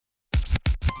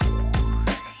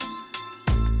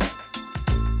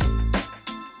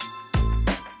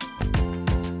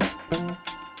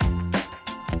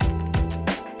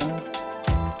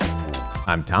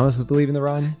I'm Thomas with Believe in the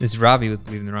Run. This is Robbie with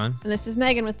Believe in the Run. And this is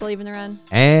Megan with Believe in the Run.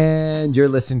 And you're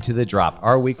listening to The Drop,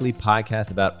 our weekly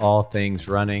podcast about all things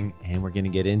running. And we're going to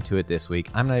get into it this week.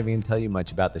 I'm not even going to tell you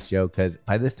much about the show because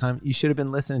by this time you should have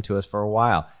been listening to us for a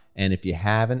while. And if you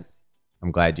haven't,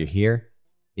 I'm glad you're here.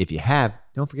 If you have,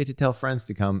 don't forget to tell friends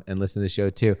to come and listen to the show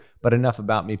too. But enough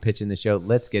about me pitching the show.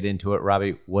 Let's get into it.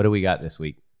 Robbie, what do we got this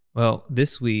week? Well,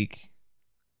 this week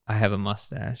I have a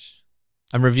mustache.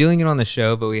 I'm revealing it on the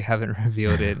show, but we haven't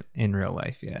revealed it in real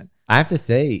life yet. I have to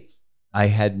say, I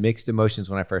had mixed emotions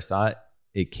when I first saw it.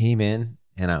 It came in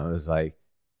and I was like,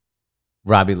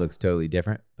 Robbie looks totally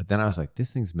different. But then I was like,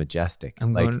 this thing's majestic.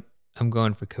 I'm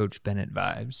going for Coach Bennett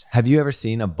vibes. Have you ever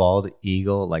seen a bald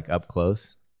eagle like up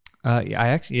close?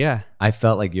 Yeah. I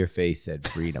felt like your face said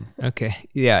freedom. Okay.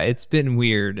 Yeah, it's been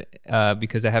weird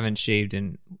because I haven't shaved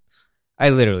in, I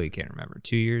literally can't remember,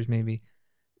 2 years maybe.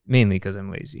 Mainly because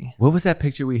I'm lazy. What was that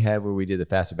picture we had where we did the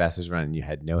Faster Bastards run and you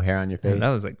had no hair on your face? Yeah,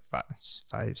 that was like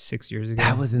 6 years ago.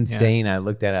 That was insane. Yeah. I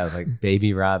looked at it. I was like,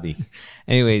 baby Robbie.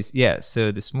 Anyways, yeah.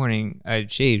 So this morning I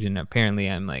shaved and apparently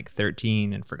I'm like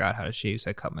 13 and forgot how to shave.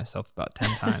 So I cut myself about 10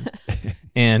 times.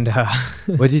 And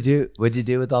What'd you do? What'd you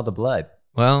do with all the blood?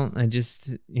 Well, I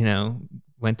just,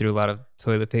 went through a lot of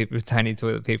tiny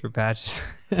toilet paper patches.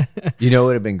 You know, it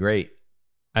would have been great.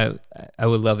 I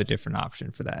would love a different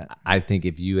option for that. I think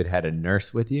if you had had a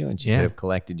nurse with you and she could have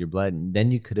collected your blood, and then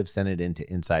you could have sent it into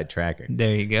Inside Tracker.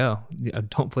 There you go.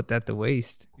 Don't put that to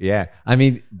waste. Yeah. I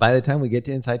mean, by the time we get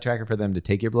to Inside Tracker for them to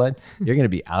take your blood, you're going to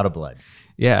be out of blood.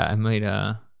 Yeah, I'm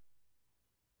a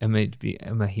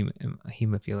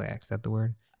hemophiliac. Is that the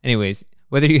word? Anyways,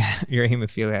 whether you're a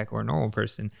hemophiliac or a normal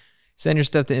person, send your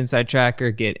stuff to Inside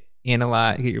Tracker, get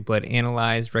your blood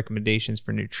analyzed, recommendations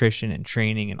for nutrition and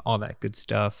training and all that good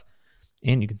stuff.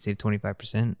 And you can save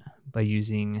 25% by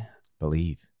using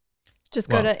Believe. Just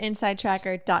go to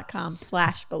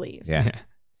insidetracker.com/believe. Yeah.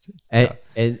 And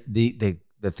the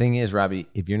thing is, Robbie,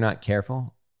 if you're not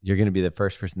careful, you're going to be the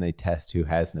first person they test who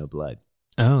has no blood.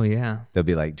 Oh, yeah. They'll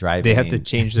be like driving. They have to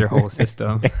change their whole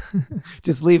system.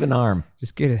 Just leave an arm.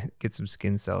 Just get some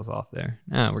skin cells off there.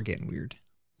 We're getting weird.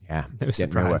 Yeah. No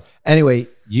surprise. Anyway,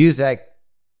 use that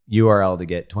URL to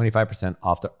get 25%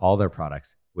 off all their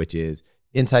products, which is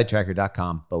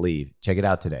insidetracker.com/believe. Check it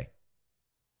out today.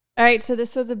 All right. So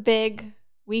this was a big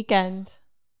weekend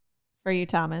for you,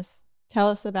 Thomas. Tell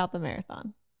us about the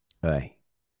marathon. I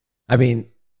mean,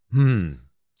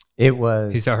 it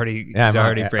was. He's already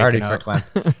breaking up.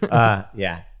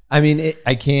 Yeah. I mean,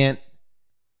 I can't.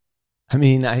 I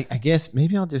mean, I guess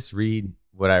maybe I'll just read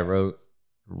what I wrote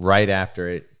right after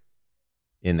it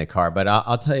in the car, but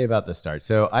I'll tell you about the start.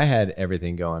 So I had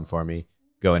everything going for me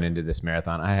going into this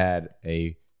marathon. I had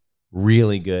a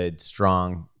really good,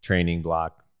 strong training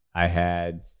block. I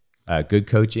had good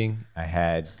coaching. I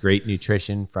had great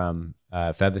nutrition from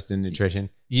Featherston Nutrition.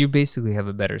 You basically have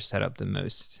a better setup than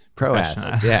most pro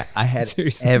athletes. Yeah, I had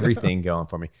everything going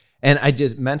for me, and I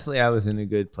just mentally I was in a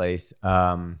good place.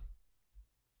 I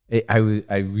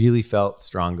really felt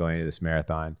strong going into this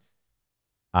marathon.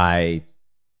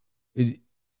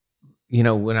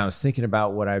 When I was thinking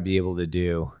about what I'd be able to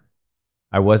do,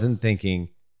 I wasn't thinking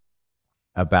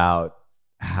about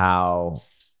how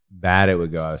bad it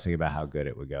would go. I was thinking about how good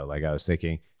it would go. Like I was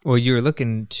thinking. Well, you were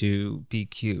looking to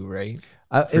BQ, right?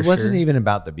 It wasn't even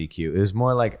about the BQ. It was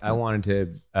more like I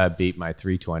wanted to beat my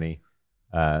 320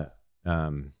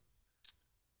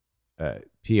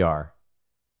 PR.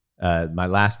 My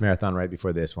last marathon right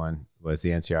before this one was the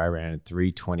NCR. I ran at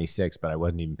 3:26, but I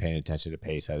wasn't even paying attention to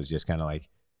pace. I was just kind of like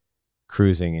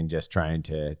cruising and just trying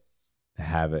to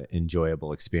have an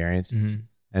enjoyable experience. Mm-hmm.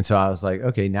 And so I was like,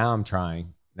 okay, now I'm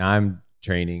trying. Now I'm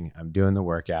training. I'm doing the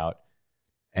workout.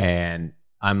 And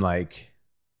I'm like,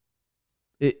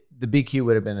 the BQ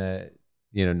would have been a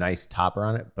nice topper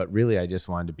on it, but really I just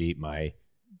wanted to beat my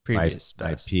previous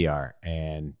my PR.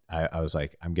 And I was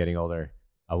like, I'm getting older.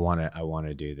 I want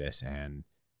to do this and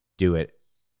do it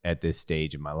at this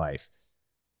stage of my life.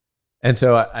 And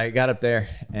so I got up there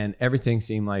and everything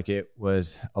seemed like it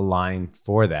was aligned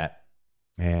for that.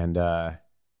 And the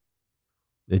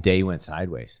day went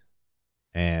sideways.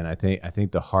 And I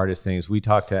think the hardest thing is we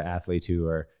talk to athletes who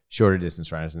are shorter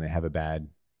distance runners and they have a bad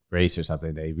race or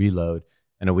something. They reload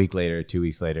and a week later, 2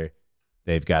 weeks later,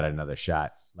 they've got another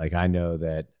shot. Like I know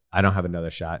that I don't have another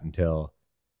shot until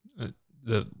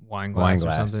the wine glass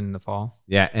or something in the fall.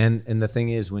 Yeah. And the thing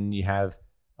is when you have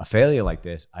a failure like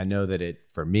this, I know that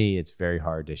for me, it's very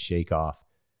hard to shake off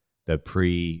the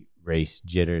pre-race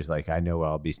jitters. Like I know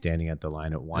I'll be standing at the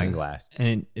line at wine glass.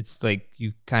 And it's like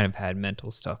you kind of had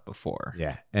mental stuff before.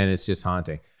 Yeah. And it's just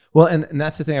haunting. Well, and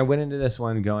that's the thing. I went into this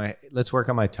one going, let's work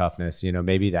on my toughness.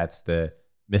 Maybe that's the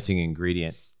missing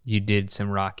ingredient. You did some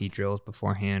rocky drills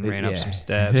beforehand, ran up Yeah, some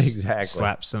steps, exactly.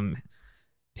 slapped some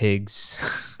pigs.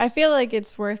 I feel like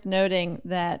it's worth noting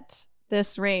that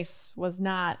this race was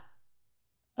not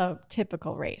a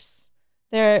typical race.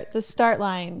 The start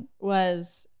line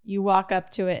was you walk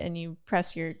up to it and you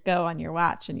press your go on your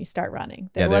watch and you start running.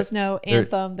 There was no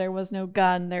anthem, there was no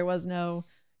gun, there was no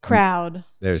crowd.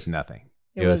 There's nothing.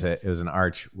 It was an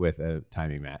arch with a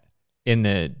timing mat. In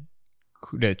the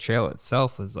trail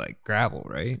itself was like gravel,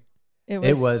 right?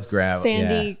 It was gravel,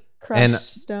 sandy,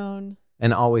 crushed stone,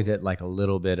 and always at like a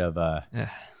little bit of a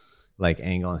like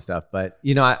angle and stuff. But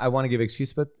you know, I want to give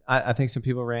excuse, but I think some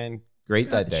people ran great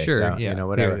that day. Sure, so, yeah, you know,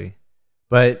 whatever. Clearly.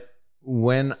 But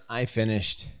when I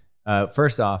finished,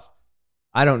 first off,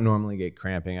 I don't normally get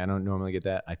cramping. I don't normally get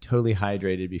that. I totally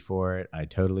hydrated before it. I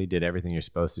totally did everything you're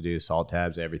supposed to do, salt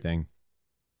tabs, everything.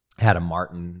 Had a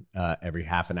Martin every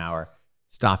half an hour.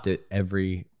 Stopped at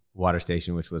every water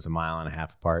station, which was 1.5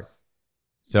 miles apart.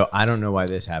 So I don't know why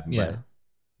this happened, but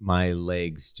my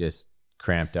legs just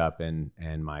cramped up and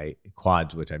my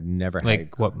quads, which I've never had.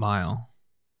 Like what mile?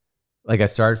 Like I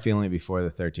started feeling it before the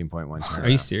 13.1 turnaround. Are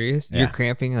you serious? Yeah. You're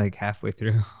cramping like halfway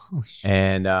through.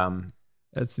 And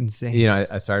that's insane. you know,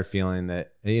 I started feeling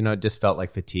that, you know, it just felt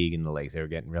like fatigue in the legs. They were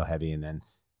getting real heavy, and then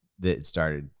it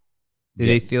started. Did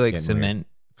they feel like cement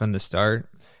from the start?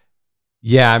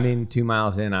 Yeah, I mean, 2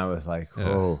 miles in, I was like,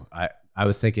 I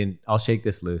was thinking, I'll shake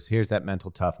this loose. Here's that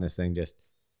mental toughness thing.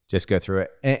 Just go through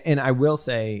it. And I will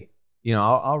say, you know,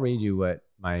 I'll read you what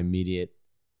my immediate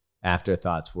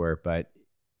afterthoughts were, but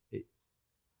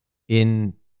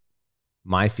in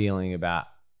my feeling about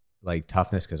like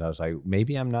toughness, because I was like,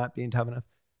 maybe I'm not being tough enough.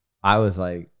 I was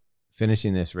like,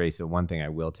 finishing this race, the one thing I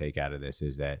will take out of this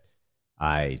is that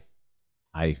I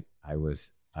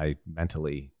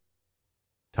mentally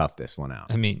tough this one out.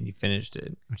 I mean, you finished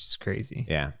it, which is crazy.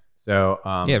 Yeah. So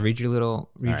read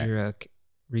your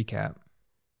recap.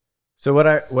 So what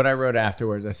I wrote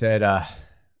afterwards, I said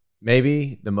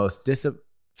maybe the most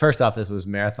first off, this was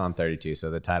Marathon 32, so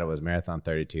the title was Marathon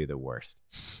 32, the worst.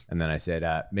 And then I said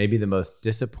maybe the most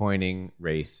disappointing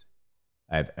race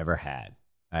I've ever had.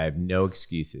 I have no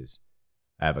excuses.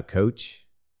 I have a coach,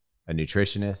 a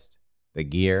nutritionist, the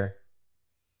gear.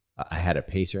 I had a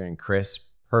pacer and Chris,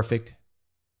 perfect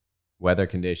weather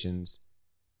conditions,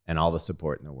 and all the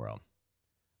support in the world.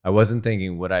 I wasn't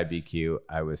thinking, would I BQ?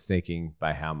 I was thinking,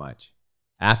 by how much?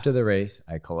 After the race,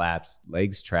 I collapsed,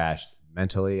 legs trashed.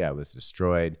 Mentally, I was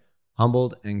destroyed,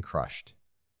 humbled, and crushed.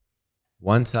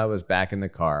 Once I was back in the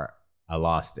car, I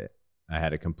lost it. I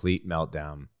had a complete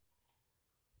meltdown.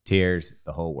 Tears,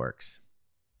 the whole works.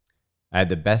 I had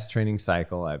the best training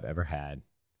cycle I've ever had.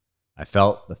 I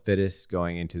felt the fittest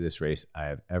going into this race I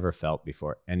have ever felt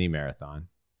before any marathon.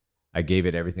 I gave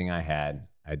it everything I had.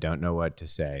 I don't know what to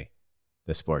say.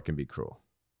 The sport can be cruel.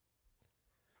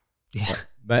 Yeah,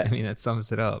 but I mean, that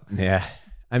sums it up. Yeah,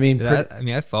 I mean,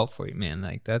 I felt for you, man.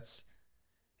 Like I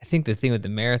think the thing with the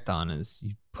marathon is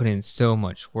you put in so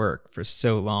much work for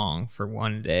so long for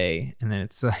one day, and then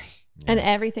it's like, and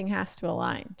everything has to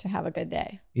align to have a good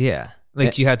day. Yeah,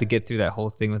 like you have to get through that whole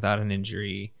thing without an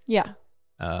injury. Yeah.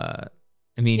 I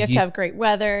mean, you have to have great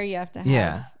weather. You have to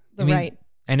have right.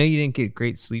 I know you didn't get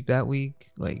great sleep that week.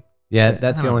 Like, yeah,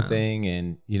 that's the only thing.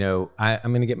 And, you know,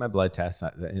 I'm going to get my blood test.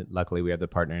 Luckily, we have the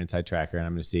Partner Inside Tracker, and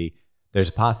I'm going to see. There's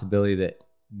a possibility that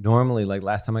normally, like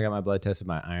last time I got my blood tested,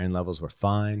 my iron levels were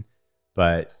fine.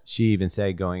 But she even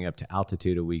said going up to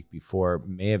altitude a week before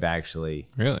may have actually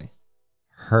really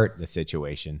hurt the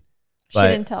situation. She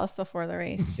didn't tell us before the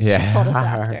race. Yeah. She told us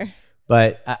after.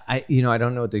 But I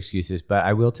don't know what the excuse is, but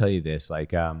I will tell you this.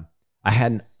 Like, I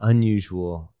had an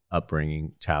unusual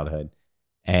upbringing, childhood,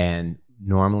 and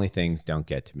normally things don't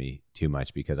get to me too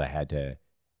much because I had to,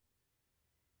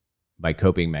 my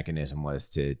coping mechanism was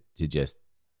to just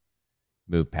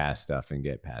move past stuff and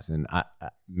get past. And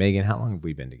Megan, how long have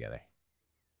we been together?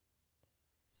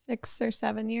 6 or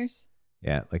 7 years.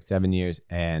 Yeah, like 7 years.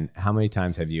 And how many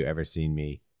times have you ever seen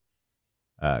me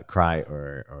cry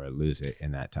or lose it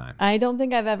in that time? I don't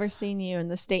think I've ever seen you in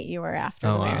the state you were after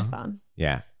the marathon.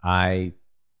 Yeah, I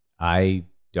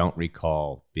don't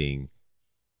recall being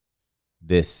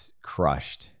this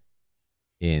crushed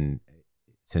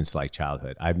since like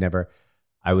childhood.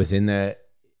 I was in the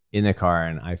car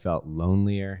and I felt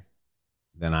lonelier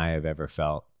than I have ever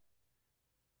felt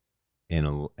in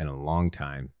a long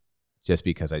time, just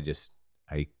because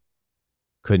I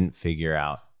couldn't figure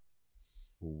out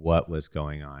what was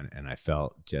going on, and I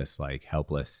felt just like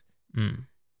helpless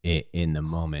in the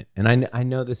moment. And I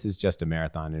know this is just a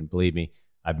marathon, and believe me,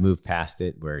 I've moved past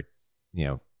it where,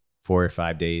 4 or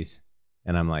 5 days,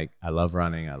 and I'm like, I love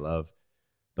running, I love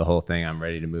the whole thing. I'm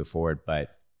ready to move forward.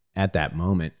 But at that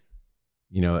moment,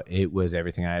 it was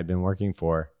everything I had been working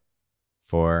for,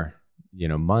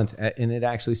 months. And it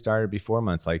actually started before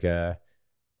months, like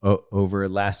over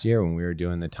last year when we were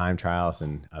doing the time trials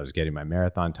and I was getting my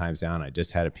marathon times down. I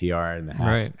just had a PR in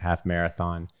the half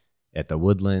marathon at the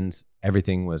Woodlands.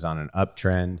 Everything was on an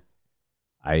uptrend.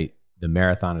 The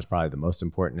marathon is probably the most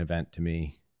important event to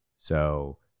me.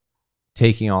 So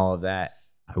taking all of that,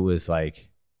 I was like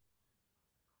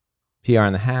PR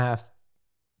in the half,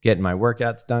 getting my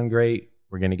workouts done great.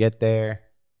 We're going to get there.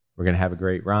 We're going to have a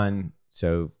great run.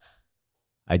 So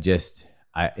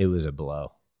it was a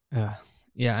blow.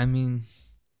 Yeah. I mean,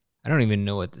 I don't even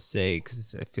know what to say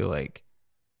because I feel like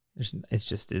it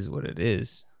just is what it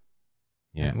is.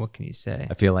 Yeah. And what can you say?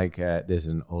 I feel like this is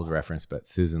an old reference, but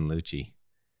Susan Lucci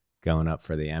going up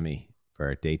for the Emmy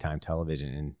for daytime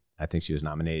television. And I think she was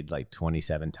nominated like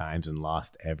 27 times and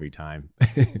lost every time.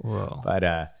 Whoa. But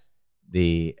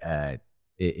it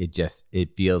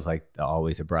feels like the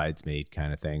Always a Bridesmaid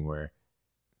kind of thing where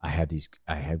I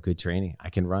have good training. I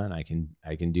can run. I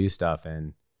can do stuff.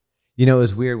 And, it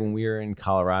was weird when we were in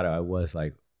Colorado, I was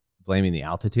like blaming the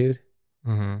altitude.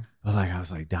 Mm-hmm. But like, I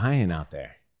was like dying out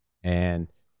there. And,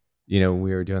 we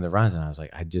were doing the runs and I was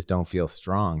like, I just don't feel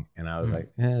strong. And I was like,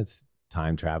 it's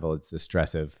time travel. It's the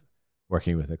stress of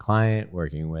working with a client,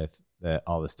 working with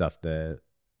all the stuff that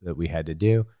we had to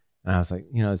do. And I was like,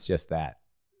 it's just that.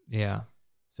 Yeah.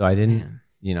 So I didn't,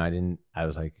 I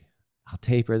was like, I'll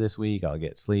taper this week. I'll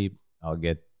get sleep. I'll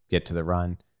get to the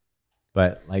run.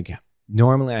 But like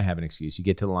normally I have an excuse. You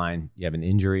get to the line, you have an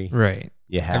injury. Right.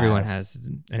 Everyone has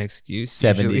an excuse.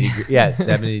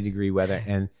 70-degree weather.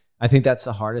 And I think that's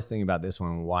the hardest thing about this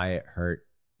one. Why it hurt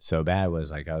so bad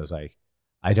was like, I was like,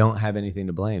 I don't have anything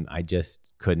to blame. I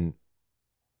just couldn't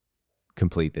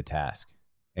complete the task.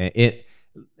 And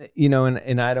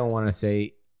and I don't want to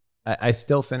say, I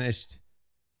still finished,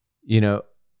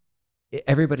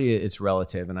 everybody, it's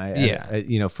relative. And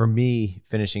I for me,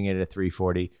 finishing it at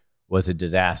 3:40 was a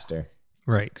disaster.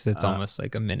 Right. Because it's almost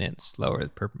like a minute slower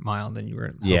per mile than you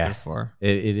were hoping for.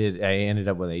 It is. I ended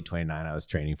up with 8:29. I was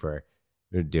training to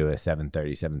do a 7:30,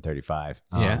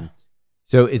 7:35.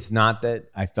 So it's not that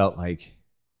I felt like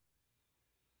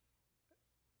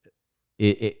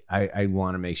I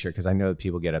want to make sure because I know that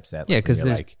people get upset. Yeah, because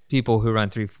there's people who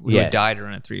run who died to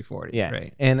run at 3:40. Yeah,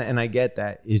 right. And I get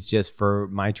that. It's just for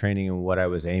my training and what I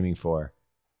was aiming for.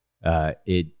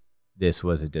 This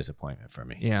was a disappointment for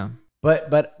me. Yeah,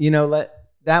 but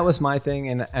that was my thing,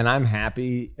 and I'm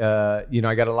happy. I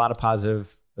got a lot of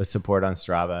positive support on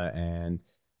Strava, and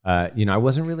I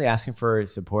wasn't really asking for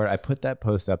support. I put that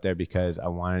post up there because I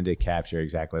wanted to capture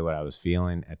exactly what I was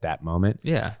feeling at that moment.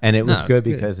 Yeah. And it was good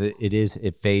because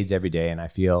it fades every day. And I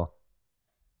feel,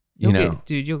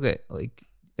 you'll get like,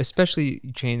 especially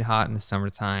you train hot in the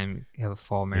summertime, you have a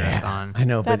fall marathon. I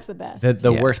know. That's but the best.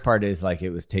 The worst part is like, it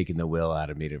was taking the will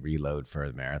out of me to reload for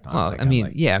the marathon. Well, like,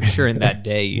 I'm sure in that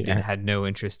day you had no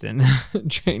interest in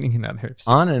training another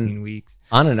 16 weeks.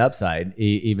 On an upside,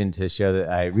 even to show that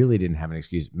I really didn't have an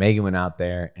excuse, Megan went out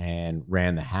there and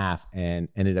ran the half and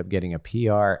ended up getting a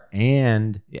PR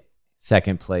and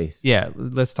second place. Yeah,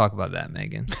 let's talk about that,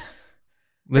 Megan.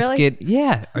 Really?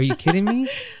 Are you kidding me?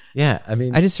 Yeah, I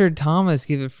mean, I just heard Thomas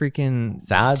give a freaking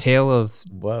tale of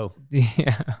whoa.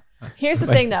 Yeah. Here's the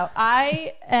thing, though.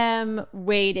 I am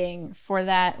waiting for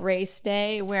that race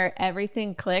day where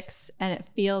everything clicks and it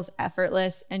feels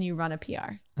effortless and you run a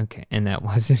PR. Okay, and that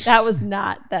wasn't. That was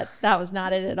not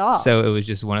it at all. So it was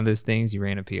just one of those things. You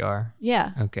ran a PR.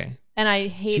 Yeah. Okay. And I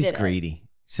hated it. She's greedy.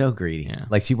 So greedy. Yeah.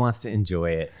 Like she wants to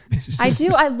enjoy it. I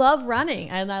do. I love running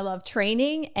and I love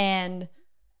training, and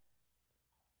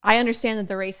I understand that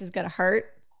the race is going to hurt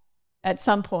at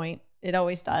some point. It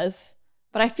always does.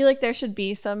 But I feel like there should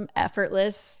be some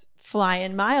effortless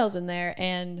flying miles in there.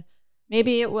 And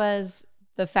maybe it was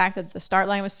the fact that the start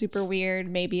line was super weird.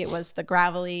 Maybe it was the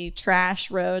gravelly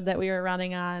trash road that we were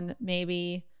running on.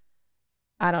 Maybe,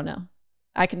 I don't know.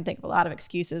 I can think of a lot of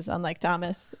excuses, unlike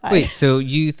Thomas. Wait, so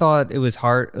you thought it was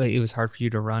hard? Like it was hard for you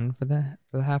to run for the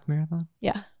half marathon?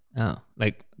 Yeah. Oh,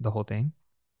 like the whole thing?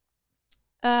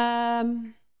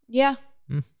 Yeah.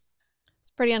 It's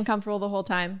pretty uncomfortable the whole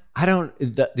time.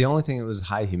 The only thing that was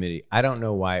high humidity. I don't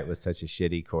know why it was such a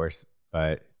shitty course,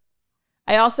 but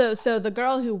so the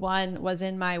girl who won was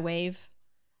in my wave,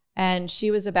 and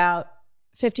she was about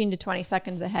 15 to 20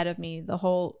 seconds ahead of me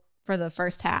for the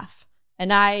first half.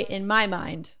 And I, in my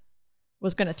mind,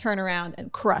 was going to turn around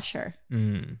and crush her.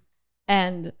 Mm.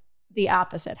 And the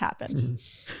opposite happened.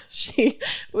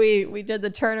 We did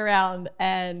the turnaround,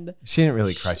 and she didn't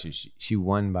really crush you. She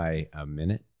won by a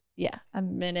minute. Yeah, a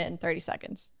minute and 30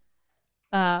 seconds.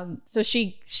 So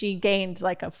she gained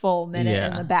like a full minute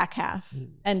in the back half,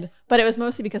 but it was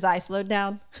mostly because I slowed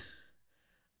down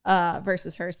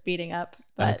versus her speeding up.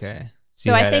 But okay,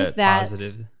 so I think that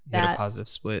had a positive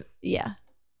split. Yeah,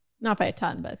 not by a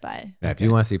ton, but by. Yeah, if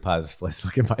you want to see positive splits,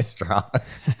 look at my straw.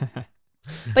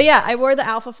 But yeah, I wore the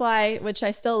Alpha Fly, which I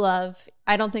still love.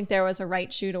 I don't think there was a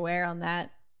right shoe to wear on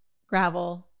that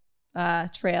gravel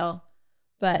trail,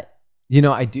 but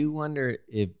I do wonder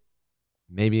if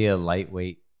maybe a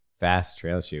lightweight, fast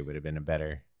trail shoe would have been a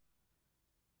better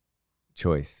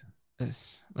choice.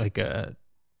 Like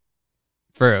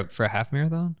for a half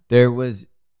marathon? There was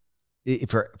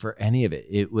for any of it.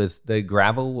 It was the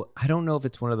gravel. I don't know if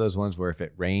it's one of those ones where if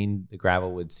it rained, the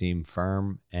gravel would seem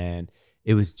firm, and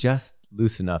it was just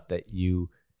loose enough that you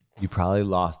probably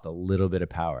lost a little bit of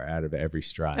power out of every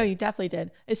stride. Oh, you definitely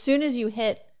did. As soon as you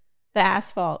hit the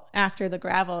asphalt after the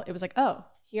gravel, it was like, oh,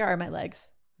 here are my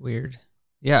legs. Weird.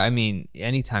 Yeah, I mean,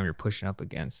 anytime you're pushing up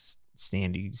against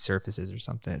sandy surfaces or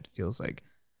something, it feels like,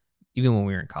 even when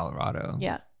we were in Colorado,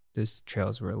 those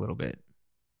trails were a little bit,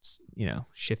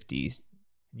 shifty,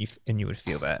 and you would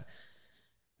feel that.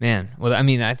 Man, well, I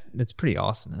mean, that's pretty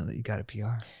awesome though, that you got a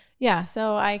PR. Yeah,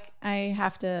 so I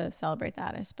have to celebrate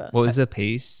that, I suppose. What was the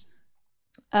pace?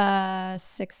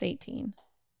 6:18.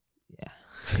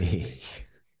 Yeah.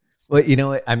 Well, you know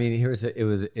what? I mean, it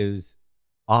was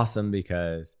awesome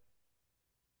because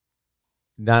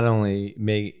not only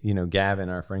Gavin,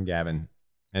 our friend Gavin,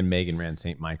 and Megan ran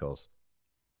St. Michael's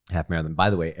half marathon. By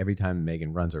the way, every time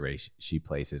Megan runs a race, she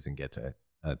places and gets a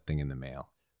thing in the mail.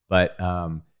 But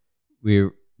we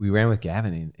ran with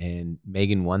Gavin, and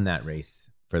Megan won that race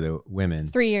for the women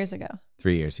 3 years ago.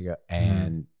 3 years ago,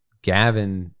 and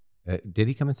Gavin, did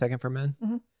he come in second for men?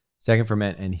 Mm-hmm. Second for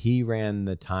men, and he ran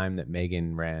the time that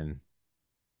Megan ran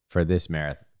for this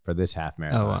marathon, for this half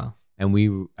marathon. Oh wow!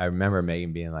 And I remember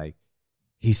Megan being like,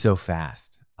 "He's so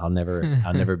fast. I'll never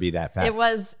be that fast."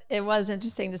 It was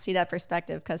interesting to see that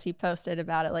perspective because he posted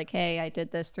about it like, "Hey, I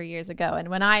did this 3 years ago," and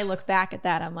when I look back at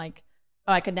that, I'm like,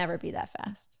 "Oh, I could never be that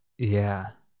fast." Yeah,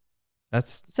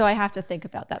 so I have to think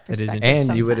about that perspective. And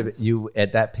sometimes. you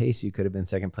at that pace, you could have been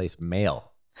second place male.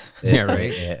 Yeah,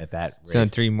 right. At that race. So in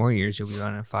 3 more years, you'll be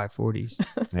running 5:40s.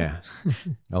 Yeah,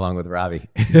 along with Robbie.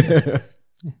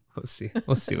 We'll see.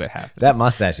 We'll see what happens. That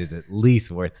mustache is at least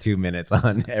worth 2 minutes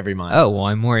on every mile. Oh well,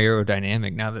 I'm more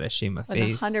aerodynamic now that I shave my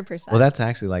face. 100%. Well, that's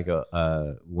actually like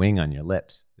a wing on your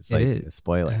lips. It's like a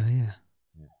spoiler.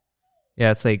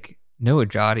 Yeah, it's like Noah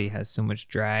Jotty has so much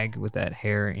drag with that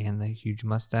hair and the huge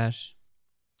mustache.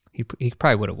 He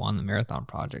probably would have won the marathon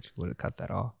project. Would have cut that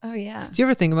off. Oh yeah. Do you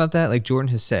ever think about that, like Jordan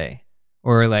Hussein,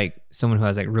 or like someone who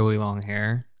has like really long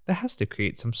hair? That has to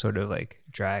create some sort of like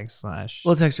drag /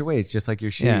 Well, it's extra weight. It's just like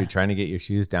your shoe. Yeah. You're trying to get your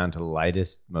shoes down to the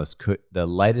lightest, the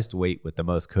lightest weight with the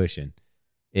most cushion.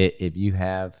 If you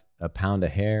have a pound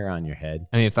of hair on your head,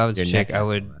 I mean, if I was a chick, I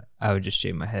would just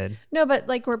shave my head. No, but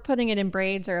like we're putting it in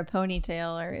braids or a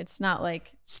ponytail, or it's not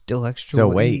like still extra. So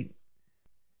weight.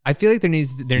 I feel like there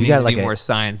needs to be more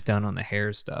science done on the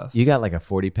hair stuff. You got like a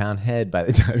 40-pound head by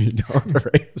the time you're done with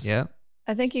the race. Yeah.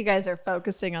 I think you guys are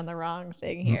focusing on the wrong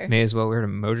thing here. May as well wear a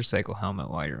motorcycle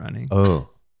helmet while you're running. Oh,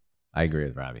 I agree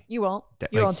with Robbie. You won't.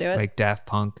 You won't do it. Like Daft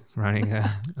Punk running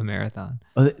a marathon.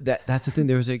 Oh, that's the thing.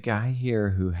 There was a guy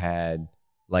here who had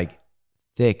like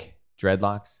thick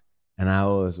dreadlocks, and I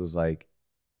always was like,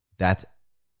 that's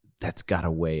got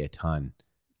to weigh a ton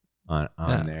on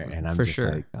there. And I'm just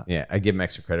like, yeah, I give him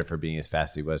extra credit for being as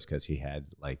fast as he was because he had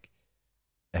like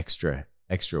extra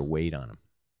weight on him.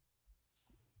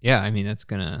 Yeah, I mean, it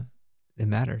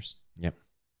matters. Yep.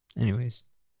 Anyways.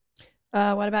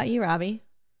 What about you, Robbie?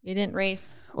 You didn't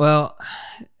race. Well,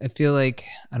 I feel like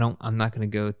I'm not going to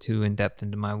go too in depth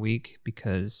into my week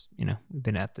because, we've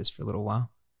been at this for a little while.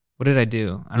 What did I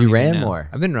do? You ran more.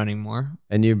 I've been running more.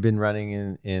 And you've been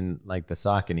running in like the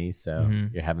Saucony, so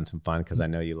you're having some fun because I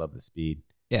know you love the speed.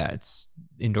 Yeah, it's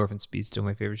Endorphin Speed's still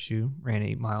my favorite shoe. Ran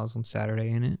 8 miles on Saturday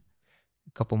in it.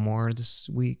 A couple more this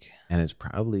week. And it's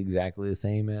probably exactly the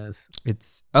same as...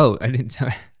 I didn't tell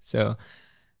you. So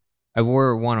I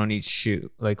wore one on each shoe,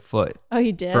 like foot. Oh,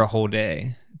 you did? For a whole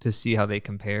day to see how they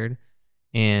compared.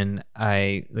 And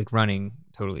I, like running,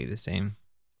 totally the same.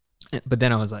 But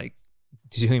then I was like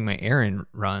doing my errand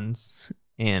runs.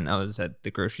 And I was at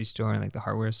the grocery store and like the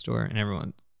hardware store. And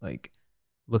everyone's like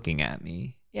looking at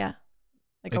me. Yeah.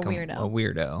 Like a weirdo. A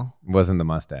weirdo. Wasn't the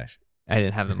mustache. I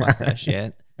didn't have the mustache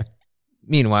yet.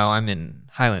 Meanwhile, I'm in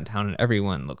Highland Town and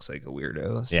everyone looks like a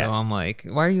weirdo. So I'm like,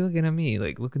 why are you looking at me?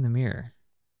 Like, look in the mirror.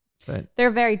 But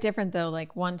they're very different though.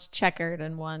 Like one's checkered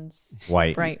and one's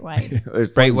white, bright white.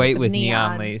 Bright white with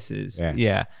neon laces.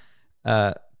 Yeah.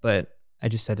 But I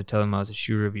just had to tell them I was a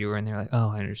shoe reviewer, and they're like, "Oh,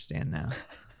 I understand now."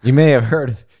 You may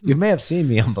have seen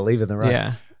me on Believe in the Run.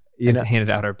 Yeah, You know, handed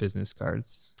out our business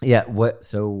cards. yeah. What?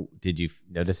 So did you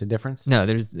notice a difference? No,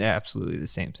 there's absolutely the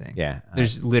same thing. Yeah.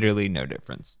 There's literally no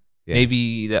difference. Yeah.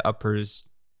 Maybe the uppers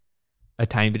a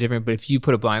tiny bit different, but if you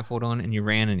put a blindfold on and you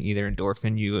ran in either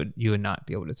endorphin, you would not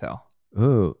be able to tell.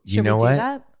 Ooh, you know we what? do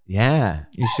that? Yeah.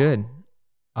 You should.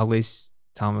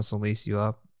 Thomas will lace you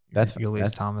up. You'll lace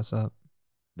that's- Thomas up.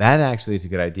 That actually is a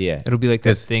good idea. It'll be like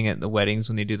this thing at the weddings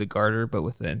when they do the garter, but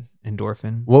with an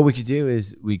endorphin. What we could do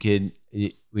is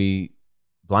we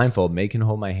blindfold, May can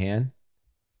hold my hand.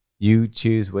 You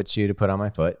choose what shoe to put on my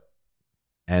foot.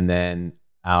 And then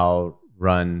I'll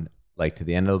run like to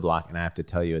the end of the block, and I have to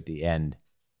tell you at the end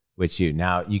which shoe.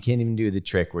 Now, you can't even do the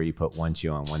trick where you put one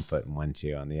shoe on one foot and one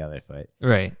shoe on the other foot.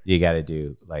 Right. You got to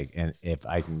do like, and if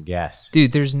I can guess,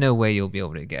 Dude, there's no way you'll be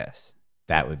able to guess.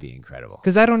 that would be incredible.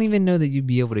 Because I don't even know that you'd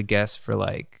be able to guess for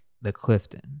like the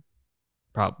Clifton.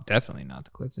 Definitely not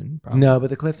the Clifton. Probably. No, but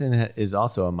the Clifton is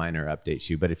also a minor update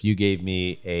shoe. But if you gave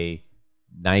me a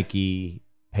Nike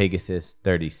Pegasus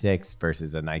 36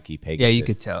 versus a Nike Pegasus. Yeah, you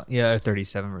could tell. Yeah,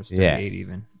 37 versus 38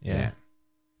 even. Yeah.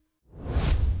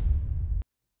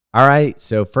 All right.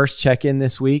 So first check-in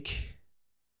this week.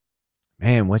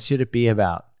 Man, what should it be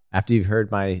about? After you've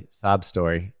heard my sob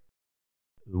story,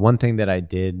 one thing that I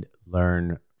did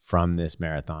learn from this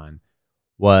marathon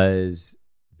was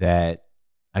that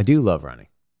I do love running.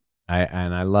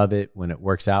 I love it when it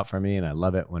works out for me, and I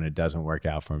love it when it doesn't work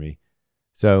out for me.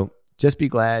 So just be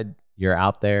glad you're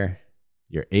out there,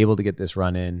 you're able to get this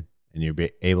run in, and you're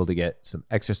able to get some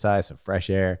exercise, some fresh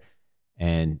air,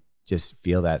 and just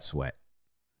feel that sweat.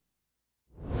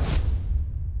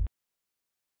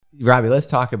 Robbie, let's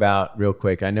talk about real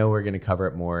quick. I know we're going to cover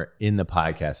it more in the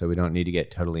podcast, so we don't need to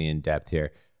get totally in depth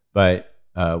here. But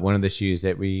one of the shoes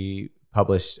that we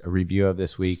published a review of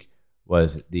this week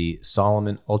was the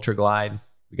Salomon Ultra Glide.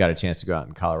 We got a chance to go out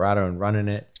in Colorado and run in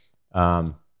it.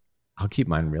 I'll keep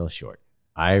mine real short.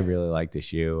 I really like the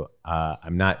shoe.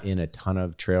 I'm not in a ton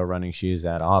of trail running shoes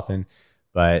that often,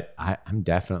 but I'm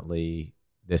definitely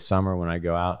this summer when I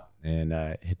go out and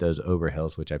hit those over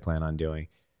hills, which I plan on doing.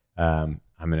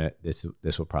 This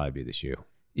will probably be the shoe.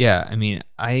 Yeah, I mean,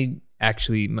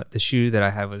 the shoe that I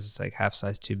had was like half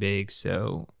size too big,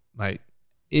 so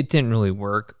it didn't really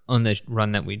work on the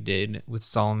run that we did with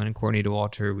Salomon and Courtney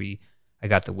Dauwalter. I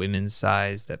got the women's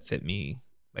size that fit me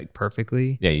like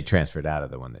perfectly. Yeah, you transferred out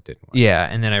of the one that didn't work. Yeah,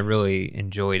 and then I really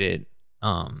enjoyed it.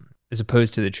 As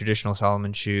opposed to the traditional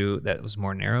Salomon shoe that was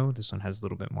more narrow, this one has a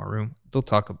little bit more room. We'll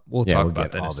talk about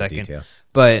that in a second. Details.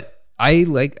 But I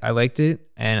liked it,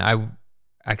 and I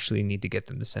actually need to get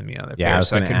them to send me another pair. I was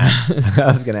going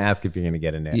to ask if you're going to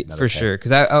get another for pair. Sure,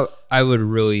 because I would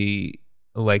really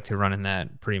like to run in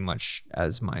that pretty much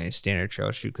as my standard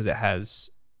trail shoe because it has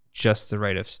just the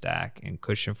right of stack and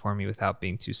cushion for me without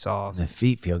being too soft. The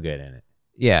feet feel good in it.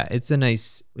 Yeah, it's a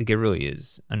nice, it really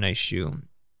is a nice shoe.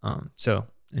 So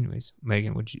anyways,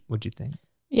 Megan, what'd you think?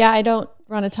 Yeah, I don't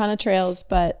run a ton of trails,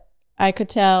 but I could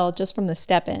tell just from the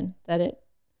step in that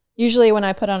usually when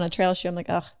I put on a trail shoe, I'm like,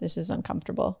 ugh, this is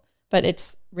uncomfortable. But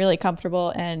it's really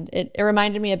comfortable, and it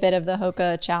reminded me a bit of the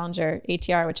Hoka Challenger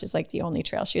ATR, which is like the only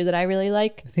trail shoe that I really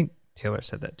like. I think Taylor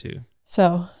said that too.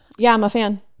 So yeah, I'm a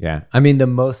fan. Yeah, I mean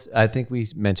I think we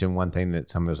mentioned one thing that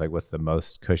someone was like, "What's the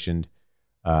most cushioned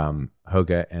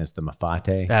Hoka?" And it's the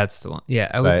Mafate. That's the one. Yeah,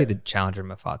 I always get the Challenger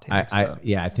Mafate.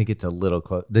 I think it's a little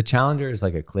close. The Challenger is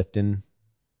like a Clifton,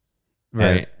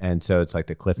 right? And so it's like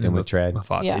the Clifton with tread.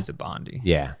 Mafate is a Bondi.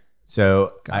 Yeah.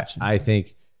 So Gotcha. I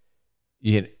think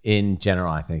in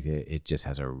general, I think it just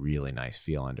has a really nice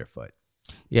feel underfoot.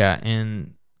 Yeah,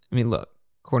 and I mean, look,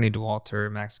 Courtney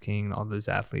Dauwalter, Max King, all those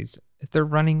athletes, if they're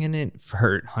running in it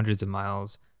for hundreds of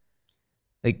miles,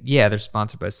 like, yeah, they're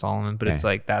sponsored by Salomon, but it's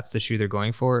like that's the shoe they're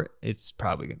going for. It's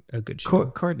probably a good shoe.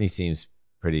 Courtney seems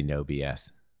pretty no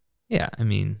BS. Yeah, I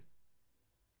mean,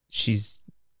 she's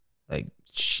an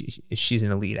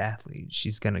elite athlete.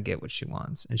 She's gonna get what she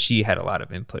wants, and she had a lot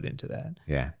of input into that.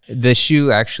 Yeah, the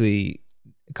shoe actually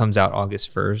comes out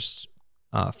August 1st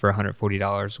for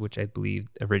 $140, which I believe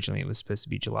originally it was supposed to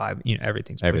be July. But,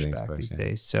 everything's pushed back these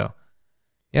days. So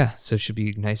yeah, so it should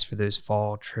be nice for those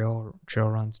fall trail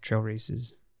runs, trail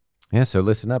races. Yeah, so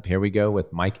listen up. Here we go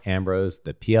with Mike Ambrose,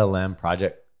 the PLM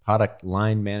product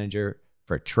line manager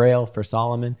for trail for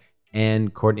Salomon,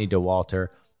 and Courtney Dauwalter,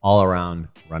 all around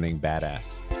running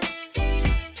badass.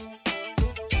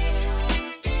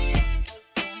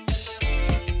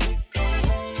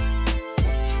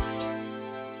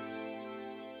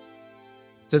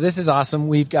 So this is awesome.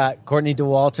 We've got Courtney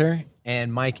Dauwalter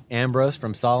and Mike Ambrose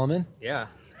from Salomon. Yeah.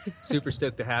 Super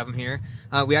stoked to have him here.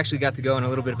 We actually got to go on a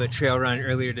little bit of a trail run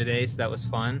earlier today, so that was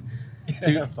fun.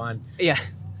 Fun. Yeah,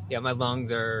 my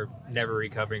lungs are never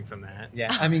recovering from that.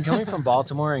 Yeah, I mean, coming from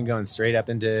Baltimore and going straight up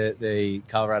into the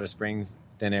Colorado Springs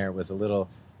thin air was a little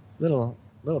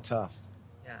tough.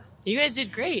 Yeah. You guys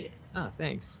did great. Oh,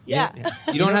 thanks. Yeah.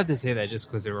 You don't have to say that just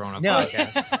because we're on a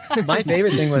podcast. My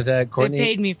favorite thing was Courtney. They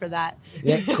paid me for that.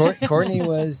 Yeah, Courtney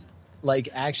was like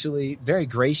actually very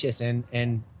gracious,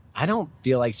 and I don't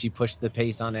feel like she pushed the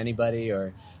pace on anybody,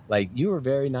 or like you were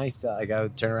very nice. Like I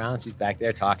would turn around, she's back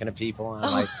there talking to people, and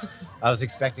I'm like, I was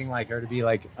expecting like her to be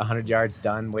like 100 yards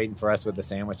done, waiting for us with the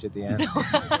sandwich at the end.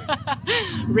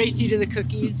 Race you to the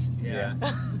cookies. Yeah.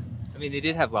 I mean, they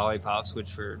did have lollipops,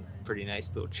 which were pretty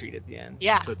nice little treat at the end.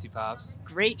 Yeah. Tootsie Pops.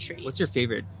 Great treat. What's your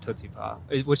favorite Tootsie Pop?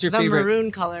 What's your the favorite?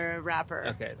 maroon color wrapper.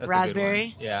 Okay, that's raspberry. A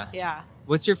good one. Yeah. Yeah.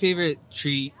 What's your favorite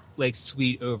treat, like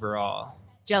sweet overall?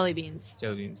 Jelly beans.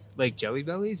 Jelly beans. Like Jelly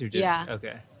Bellies or just? Yeah.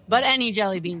 Okay. But any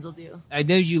jelly beans will do. I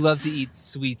know you love to eat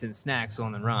sweets and snacks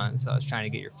on the run, so I was trying to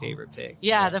get your favorite pick.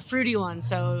 Yeah, the fruity ones.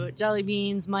 So jelly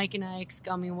beans, Mike and Ike's,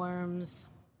 gummy worms.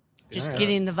 Just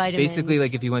getting the vitamins. Basically,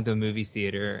 like if you went to a movie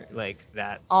theater, like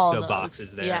that's all the those.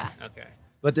 boxes there. Yeah. Okay.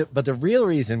 But the real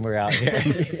reason we're out here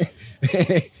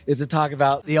is to talk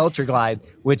about the Ultra Glide,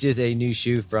 which is a new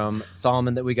shoe from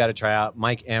Salomon that we got to try out.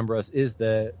 Mike Ambrose is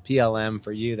the PLM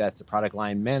for you. That's the product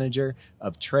line manager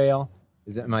of Trail.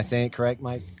 Am I saying it correct,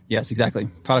 Mike? Yes, exactly.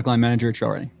 Product line manager at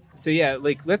Trail Running. So yeah,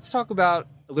 like let's talk about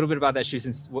a little bit about that shoe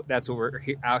since that's what we're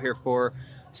out here for.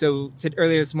 So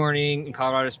earlier this morning in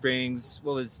Colorado Springs,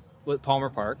 Palmer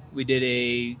Park, we did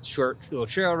a short little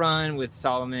trail run with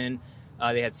Salomon.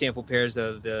 They had sample pairs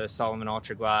of the Salomon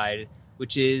Ultra Glide,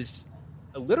 which is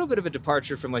a little bit of a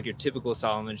departure from like your typical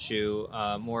Salomon shoe,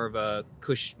 more of a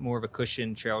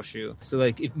cushion trail shoe. So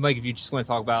like, Mike, if you just want to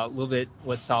talk about a little bit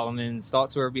what Salomon's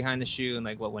thoughts were behind the shoe and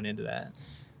like what went into that.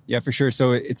 Yeah, for sure.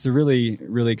 So it's a really,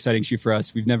 really exciting shoe for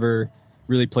us. We've never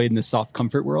really played in the soft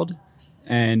comfort world.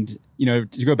 And, you know,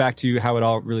 to go back to how it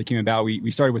all really came about,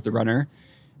 we started with the runner.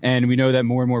 And we know that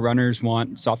more and more runners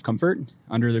want soft comfort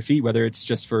under their feet, whether it's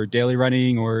just for daily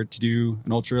running or to do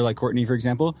an ultra like Courtney, for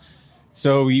example.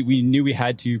 So we knew we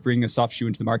had to bring a soft shoe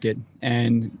into the market.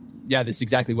 And yeah, that's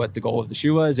exactly what the goal of the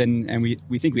shoe was. And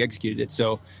we think we executed it.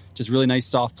 So just really nice,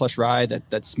 soft, plush ride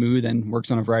that's smooth and works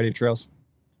on a variety of trails.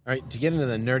 All right, to get into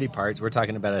the nerdy parts, we're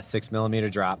talking about a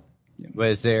 6mm drop. Yeah.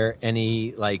 Was there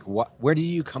any, like, where do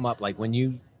you come up? Like, when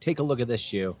you take a look at this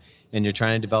shoe and you're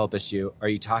trying to develop a shoe, are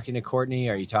you talking to Courtney?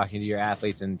 Are you talking to your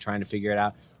athletes and trying to figure it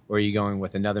out? Or are you going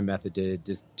with another method to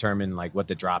determine, like, what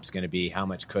the drop's going to be, how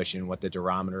much cushion, what the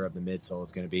durometer of the midsole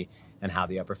is going to be, and how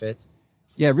the upper fits?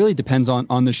 Yeah, it really depends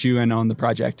on the shoe and on the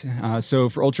project. So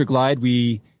for Ultra Glide,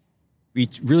 we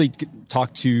really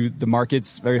talk to the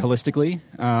markets very holistically,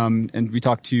 and we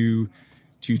talk to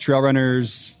trail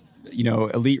runners, you know,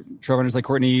 elite trail runners like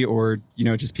Courtney, or, you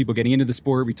know, just people getting into the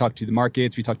sport. We talk to the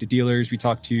markets, we talk to dealers, we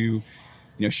talk to, you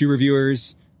know, shoe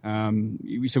reviewers.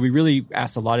 So we really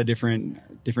asked a lot of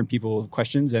different people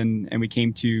questions, and we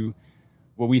came to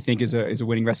what we think is a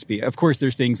winning recipe. Of course,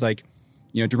 there's things like,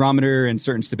 you know, durometer and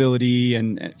certain stability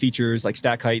and features like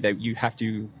stack height that you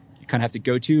kind of have to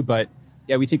go to, but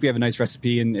yeah, we think we have a nice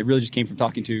recipe, and it really just came from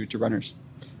talking to runners.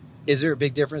 Is there a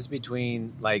big difference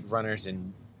between, like, runners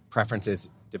and preferences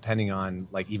depending on,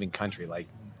 like, even country? Like,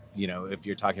 you know, if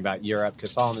you're talking about Europe,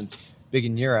 because Salomon's big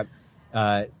in Europe,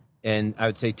 and I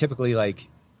would say typically, like,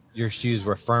 your shoes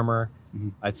were firmer. Mm-hmm.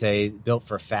 I'd say built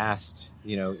for fast,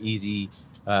 you know, easy,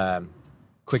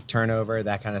 quick turnover,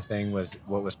 that kind of thing was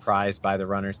what was prized by the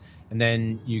runners. And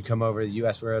then you come over to the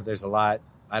U.S. where there's a lot.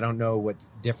 I don't know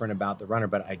what's different about the runner,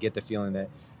 but I get the feeling that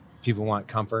people want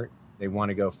comfort. They want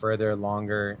to go further,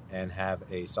 longer, and have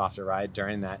a softer ride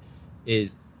during that.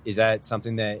 Is that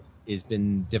something that has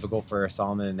been difficult for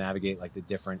Salomon to navigate, like the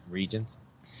different regions?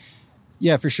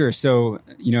 Yeah, for sure. So,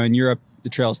 you know, in Europe, the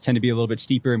trails tend to be a little bit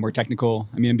steeper and more technical.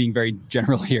 I mean, I'm being very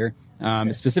general here.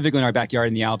 Specifically in our backyard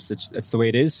in the Alps, that's the way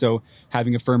it is. So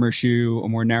having a firmer shoe, a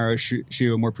more narrow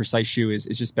shoe, a more precise shoe is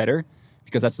just better,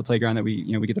 because that's the playground that we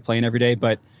get to play in every day.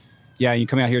 But yeah, you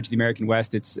come out here to the American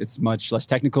West, it's much less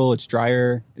technical, it's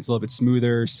drier, it's a little bit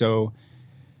smoother. So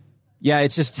yeah,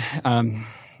 it's just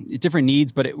different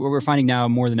needs. But what we're finding now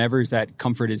more than ever is that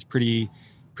comfort is pretty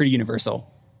universal.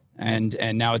 And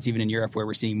now it's even in Europe where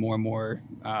we're seeing more and more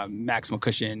maximal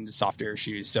cushion, softer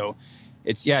shoes. So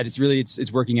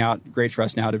it's working out great for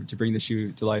us now to bring the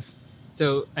shoe to life.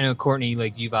 So I know, Courtney,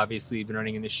 like, you've obviously been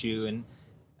running in the shoe and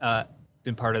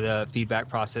been part of the feedback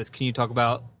process. Can you talk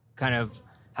about kind of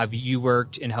how you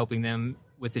worked in helping them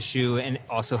with the shoe, and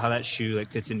also how that shoe, like,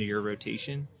 fits into your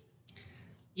rotation?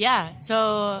 Yeah.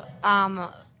 So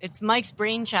it's Mike's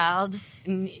brainchild,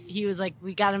 and he was like,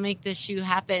 we got to make this shoe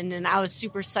happen. And I was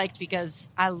super psyched because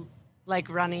I like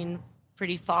running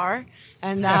pretty far,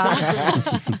 and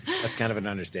that's kind of an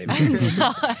understatement. so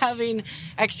having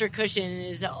extra cushion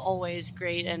is always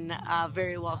great and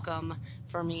very welcome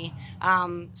for me.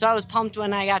 So I was pumped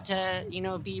when I got to,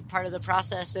 be part of the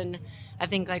process. And I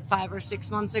think like 5 or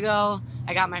 6 months ago,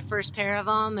 I got my first pair of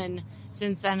them. And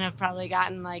since then I've probably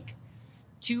gotten like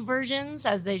 2 versions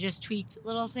as they just tweaked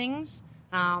little things.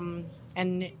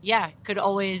 And yeah, could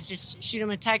always just shoot them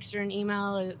a text or an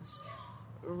email. It's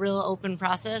a real open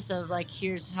process of like,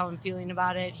 here's how I'm feeling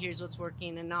about it. Here's what's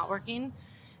working and not working.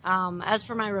 As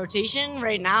for my rotation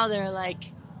right now, they're like,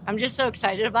 I'm just so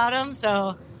excited about them.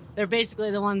 So they're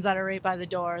basically the ones that are right by the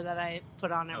door that I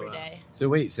put on every day. So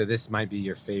wait, so this might be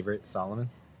your favorite Salomon?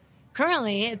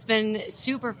 Currently, it's been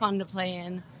super fun to play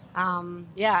in.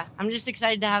 Yeah, I'm just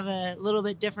excited to have a little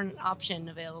bit different option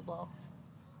available.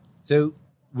 So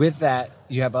with that,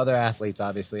 you have other athletes,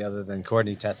 obviously, other than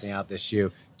Courtney testing out this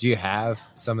shoe. Do you have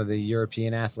some of the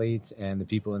European athletes and the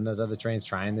people in those other trains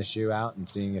trying the shoe out and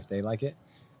seeing if they like it?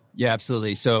 Yeah,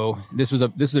 absolutely. So this was a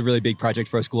really big project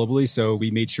for us globally. So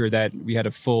we made sure that we had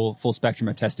a full spectrum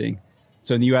of testing.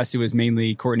 So in the U.S., it was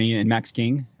mainly Courtney and Max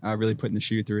King really putting the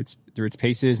shoe through its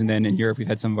paces, and then in Europe, we've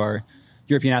had some of our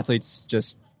European athletes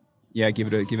just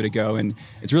give it a go. And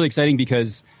it's really exciting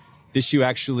because this shoe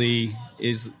actually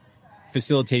is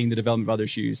facilitating the development of other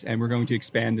shoes, and we're going to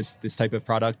expand this type of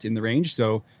product in the range.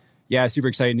 So yeah, super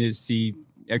exciting to see.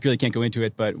 I really can't go into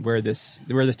it, but where this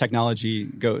technology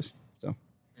goes. So.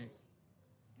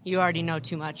 You already know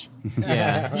too much.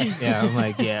 Yeah. I'm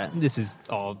like, this is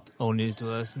all old news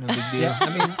to us. No big deal. Yeah,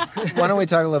 I mean, why don't we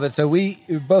talk a little bit? So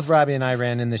both Robbie and I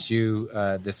ran in the shoe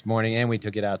this morning, and we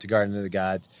took it out to Garden of the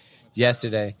Gods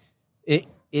yesterday.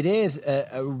 It is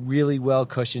a really well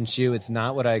cushioned shoe. It's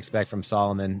not what I expect from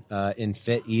Salomon in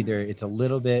fit either. It's a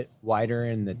little bit wider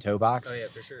in the toe box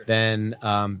for sure. than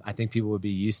I think people would be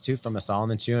used to from a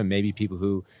Salomon shoe, and maybe people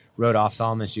who rode off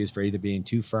Salomon shoes for either being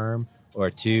too firm or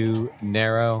too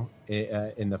narrow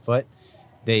in the foot.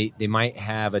 They might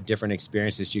have a different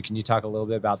experience this shoe. Can you talk a little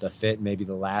bit about the fit, maybe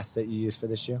the last that you used for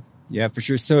this shoe? Yeah, for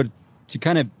sure. So to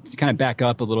kind of back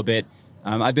up a little bit,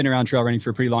 I've been around trail running for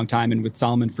a pretty long time and with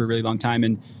Salomon for a really long time.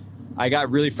 And I got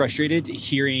really frustrated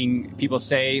hearing people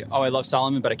say, oh, I love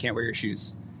Salomon, but I can't wear your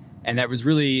shoes. And it was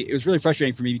really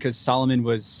frustrating for me because Salomon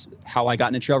was how I got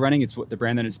into trail running. It's what the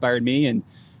brand that inspired me. And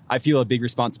I feel a big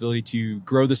responsibility to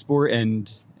grow the sport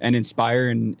and inspire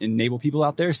and enable people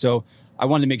out there. So I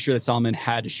wanted to make sure that Salomon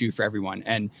had a shoe for everyone.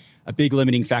 And a big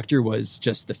limiting factor was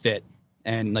just the fit.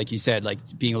 And like you said, like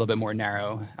being a little bit more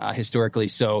narrow historically.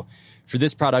 So for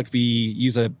this product, we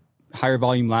use a higher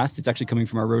volume last. It's actually coming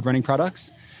from our road running products.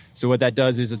 So what that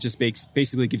does is it just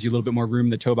basically gives you a little bit more room in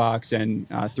the toe box and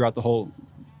throughout the whole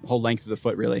length of the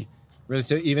foot, really. Really?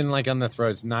 So even like on the throat,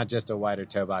 it's not just a wider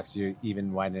toe box. You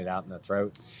even widen it out in the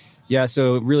throat? Yeah,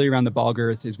 so really around the ball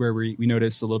girth is where we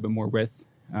notice a little bit more width.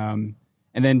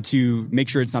 And then to make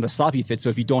sure it's not a sloppy fit, so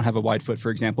if you don't have a wide foot, for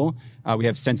example, we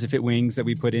have SensiFit wings that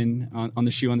we put in on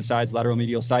the shoe on the sides, lateral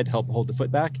medial side, to help hold the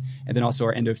foot back, and then also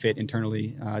our EndoFit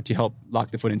internally to help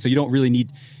lock the foot in. So you don't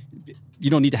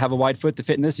need to have a wide foot to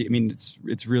fit in this. I mean,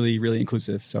 it's really, really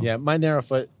inclusive. So yeah, my narrow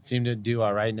foot seemed to do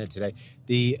all right in it today.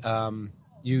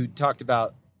 You talked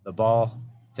about the ball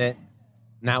fit.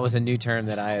 And that was a new term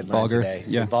that I had learned ball girth, today.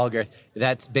 yeah. The ball girth.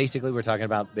 That's basically, we're talking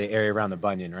about the area around the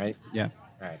bunion, right? Yeah.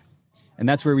 All right. And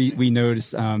that's where we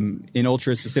notice in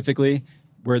ultra specifically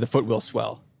where the foot will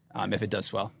swell, if it does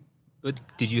swell. But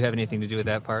did you have anything to do with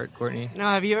that part, Courtney? No,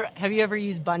 have you ever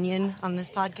used bunion on this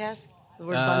podcast? The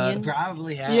word bunion?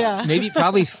 Probably have. Yeah.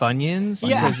 Probably Funyuns,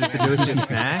 Yeah. because it's a delicious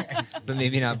snack, but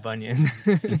maybe not bunions.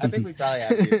 I think we probably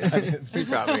have. We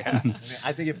probably have.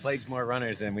 I think it plagues more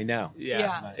runners than we know.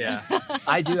 Yeah.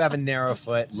 I do have a narrow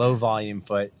foot, low volume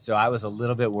foot, so I was a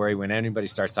little bit worried when anybody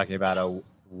starts talking about a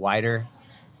wider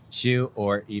shoe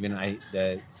or even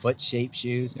the foot shape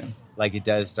shoes. Yeah. Like it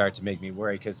does start to make me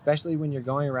worry, because especially when you're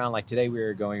going around, like today we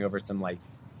were going over some like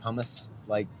pumice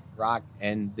like rock,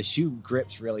 and the shoe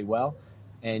grips really well,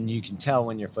 and you can tell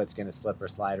when your foot's going to slip or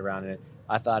slide around in it.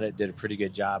 I thought it did a pretty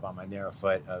good job on my narrow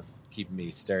foot of keeping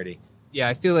me sturdy. Yeah,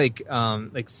 I feel like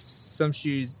some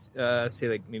shoes, say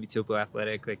like maybe Topo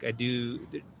Athletic, like I do.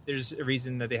 There's a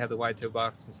reason that they have the wide toe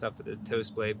box and stuff with the toe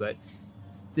splay, but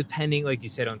depending, like you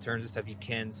said, on turns and stuff, you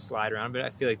can slide around. But I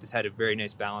feel like this had a very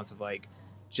nice balance of like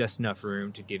just enough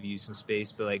room to give you some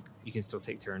space, but like you can still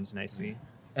take turns nicely.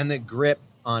 And the grip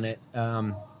on it,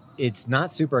 it's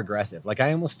not super aggressive. Like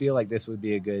I almost feel like this would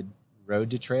be a good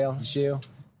road to trail shoe,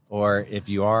 or if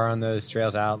you are on those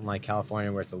trails out in like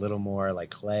California where it's a little more like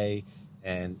clay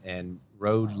and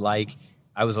rode like.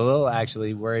 I was a little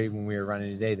actually worried when we were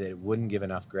running today that it wouldn't give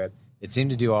enough grip. It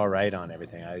seemed to do all right on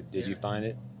everything. Did you find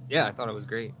it? Yeah, I thought it was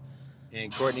great.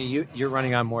 And Courtney, you're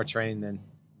running on more terrain than,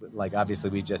 like, obviously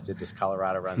we just did this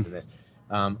Colorado runs in this.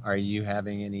 Are you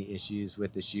having any issues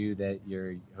with the shoe that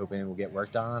you're hoping will get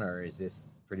worked on, or is this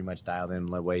pretty much dialed in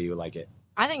the way you like it?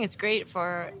 I think it's great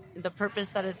for the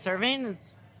purpose that it's serving.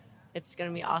 It's going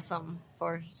to be awesome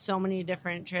for so many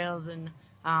different trails, and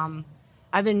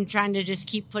I've been trying to just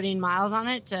keep putting miles on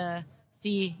it to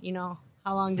see,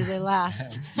 how long do they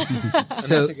last.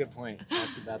 So that's a good point.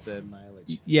 Ask about the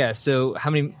mileage. Yeah. So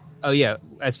how many? Oh yeah.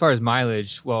 As far as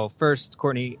mileage, well, first,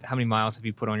 Courtney, how many miles have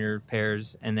you put on your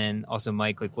pairs, and then also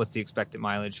Mike, like, what's the expected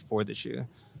mileage for the shoe?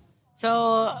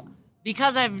 So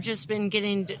because I've just been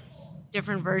getting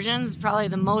different versions, probably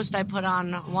the most I put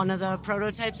on one of the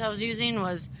prototypes I was using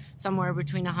was somewhere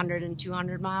between 100 and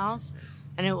 200 miles,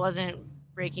 and it wasn't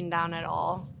breaking down at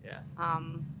all.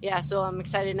 Yeah. So I'm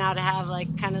excited now to have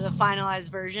like kind of the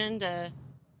finalized version to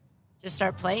just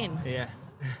start playing. Yeah.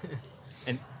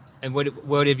 and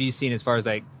what have you seen as far as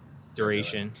like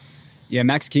duration? Yeah,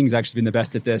 Max King's actually been the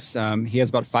best at this. He has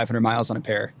about 500 miles on a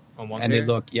pair. On one and pair? they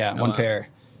look, one pair.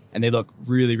 And they look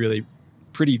really, really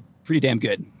pretty damn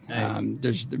good. Nice.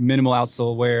 There's minimal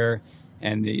outsole wear,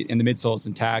 and the midsole is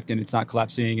intact, and it's not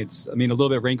collapsing. It's, a little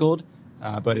bit wrinkled,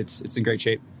 but it's in great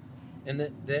shape. And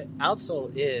the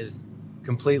outsole is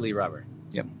completely rubber.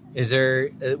 Yep. Is there,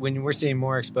 when we're seeing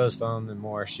more exposed foam and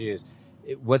more shoes,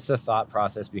 what's the thought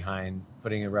process behind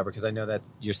putting in rubber? Because I know that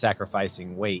you're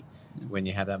sacrificing weight when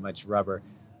you have that much rubber.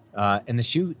 And the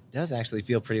shoe does actually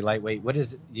feel pretty lightweight. What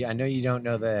is it? Yeah, I know you don't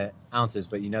know the ounces,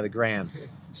 but you know the grams.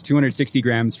 It's 260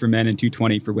 grams for men and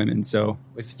 220 for women. So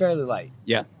It's fairly light.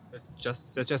 yeah, That's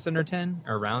just under 10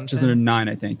 or around just 10? under 9,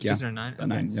 I think. Yeah, Just under 9? About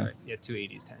 9, yeah. Sorry. Yeah,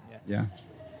 280 is 10. Yeah. Yeah.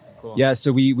 Cool. Yeah,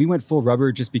 so we went full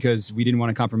rubber just because we didn't want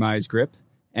to compromise grip,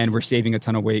 and we're saving a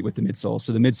ton of weight with the midsole.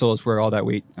 So the midsole is where all that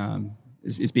weight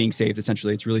is being saved,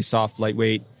 essentially. It's really soft,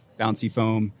 lightweight, bouncy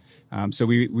foam. So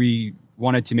we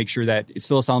wanted to make sure that it's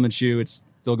still a Salomon shoe. It's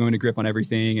still going to grip on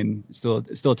everything, and it's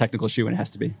still a technical shoe, and it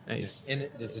has to be. Nice. And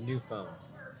it's a new foam.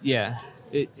 Yeah.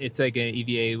 It's like an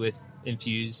EVA with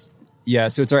infused. Yeah,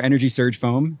 so it's our Energy Surge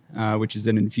foam, which is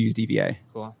an infused EVA.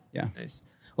 Cool. Yeah. Nice.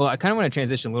 Well, I kind of want to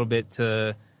transition a little bit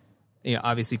to,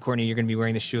 obviously, Courtney, you're going to be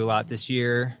wearing the shoe a lot this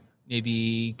year.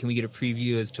 Maybe can we get a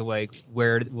preview as to like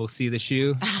where we'll see the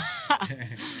shoe? I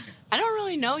don't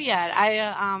really know yet.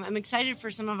 I'm excited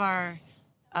for some of our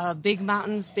big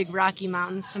rocky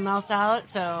mountains to melt out,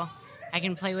 so I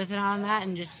can play with it on that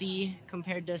and just see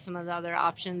compared to some of the other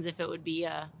options if it would be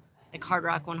a like Hard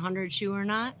Rock 100 shoe or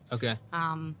not. Okay.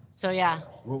 So yeah,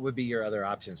 What would be your other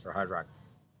options for Hard Rock?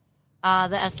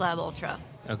 the S-Lab Ultra.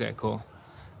 Okay, cool.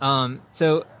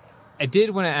 So I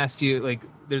did want to ask you, like,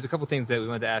 there's a couple things that we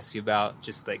wanted to ask you about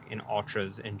just like in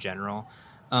ultras in general.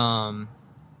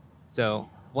 So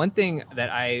one thing that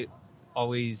I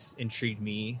always intrigued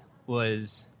me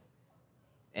was,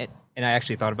 and I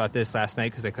actually thought about this last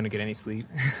night because I couldn't get any sleep,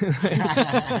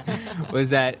 was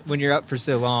that when you're up for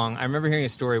so long, I remember hearing a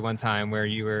story one time where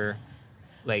you were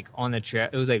like on the trail,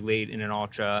 it was like late in an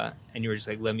ultra, and you were just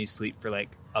like, let me sleep for like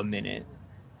a minute.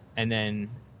 And then,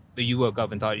 but you woke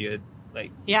up and thought you had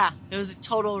like... Yeah, it was a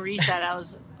total reset. I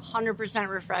was 100%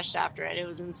 refreshed after it. It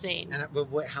was insane.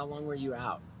 But how long were you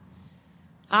out?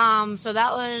 So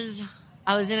that was,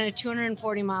 I was in a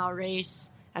 240-mile race,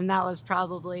 and that was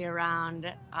probably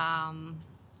around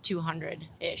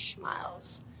 200-ish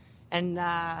miles. And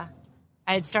I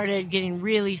had started getting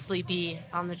really sleepy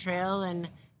on the trail and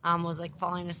was like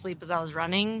falling asleep as I was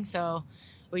running. So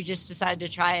we just decided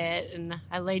to try it, and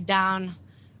I laid down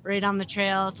right on the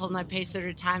trail, told my pacer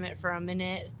to time it for a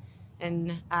minute.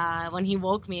 And when he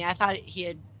woke me, I thought he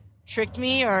had tricked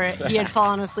me or he had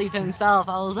fallen asleep himself.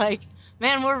 I was like,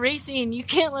 man, we're racing. You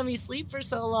can't let me sleep for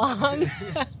so long.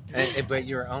 But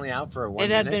you were only out for 1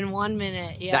 minute? It had been 1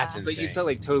 minute, yeah. That's insane. But you felt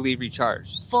like totally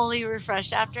recharged. Fully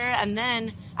refreshed after. And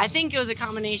then I think it was a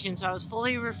combination. So I was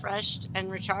fully refreshed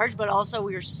and recharged, but also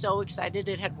we were so excited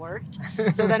it had worked.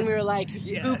 So then we were like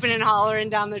hooping and hollering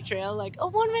down the trail like, a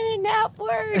 1 minute nap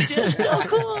worked. It was so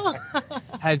cool.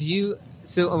 Have you...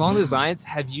 So along those lines,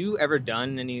 have you ever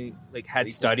done any, like, had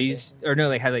studies, or no,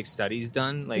 like, had, like, studies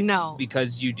done? Like, no.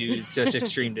 Because you do such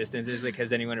extreme distances, like,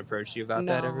 has anyone approached you about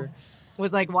that No. ever?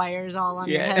 With like wires all on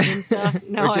your head and stuff.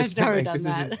 No, Or just I've never like, done this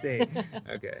that. is insane.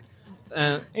 Okay.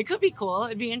 It could be cool.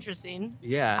 It'd be interesting.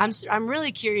 Yeah. I'm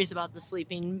really curious about the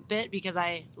sleeping bit because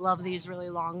I love these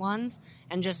really long ones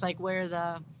and just like where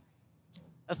the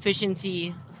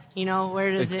efficiency,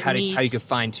 where does Like it how meet? you could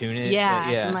fine tune it. Yeah,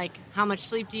 yeah. and like how much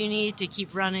sleep do you need to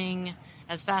keep running?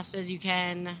 as fast as you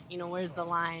can. Where's the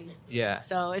line? Yeah.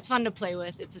 So it's fun to play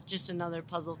with. It's just another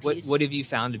puzzle piece. What have you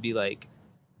found to be like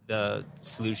the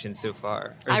solution so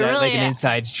far? Or is I that really- like an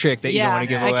inside trick that you don't want to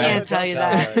give away? I can't tell you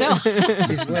that. No.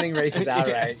 She's winning races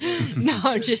outright. No,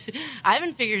 I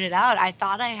haven't figured it out. I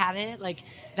thought I had it. Like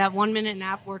that 1 minute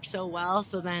nap worked so well.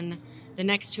 So then the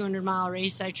next 200-mile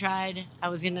race I tried, I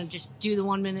was going to just do the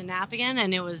 1 minute nap again,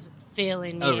 and it was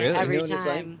failing me every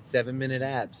time. 7 minute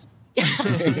abs.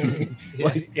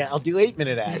 Well, yeah, I'll do 8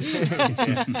 minute abs.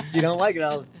 If you don't like it,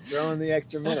 I'll throw in the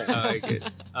extra minute. Good.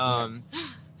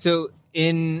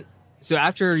 So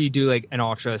after you do like an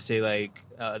ultra, say like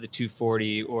the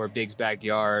 240 or Big's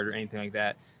Backyard or anything like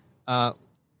that,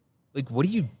 like what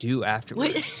do you do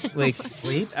afterwards? Like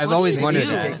Sleep? I've always wondered It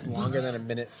that. takes longer than a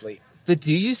minute sleep. But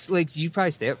do you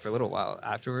probably stay up for a little while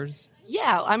afterwards?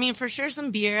 Yeah, I mean, for sure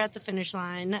some beer at the finish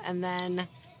line, and then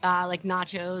like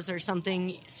nachos or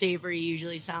something savory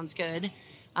usually sounds good.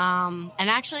 And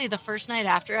actually, the first night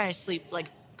after, I sleep like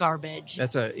garbage.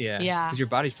 Yeah. Because your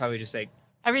body's probably just like,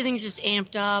 Everything's just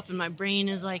amped up, and my brain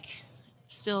is like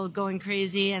still going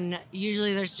crazy. And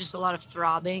usually, there's just a lot of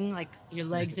throbbing, like your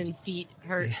legs and feet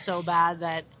hurt so bad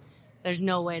that there's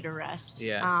no way to rest.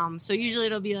 Yeah. So usually,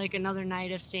 it'll be like another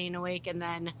night of staying awake, and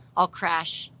then I'll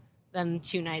crash them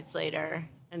 2 nights later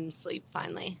and sleep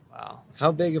finally. wow.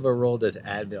 How big of a role does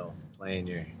Advil play in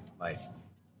your life?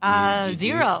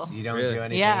 Zero. You don't Really? do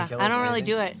any Yeah, painkillers I don't or really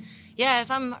anything? do it. Yeah,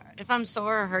 if I'm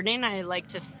sore or hurting, I like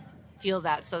to feel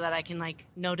that so that I can like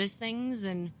notice things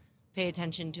and pay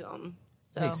attention to them.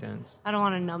 So Makes sense. I don't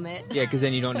want to numb it. Yeah, because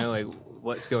then you don't know like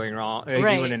what's going wrong. Like,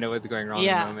 Right. You want to know what's going wrong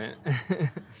Yeah. in the moment.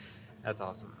 That's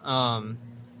awesome.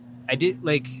 I did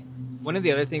like one of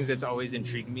the other things that's always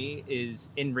intrigued me is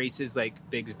in races like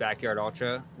Big's Backyard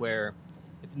Ultra, where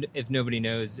if nobody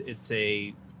knows, it's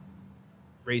a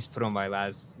race put on by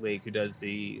Laz Lake, who does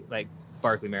the like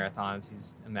Barkley marathons.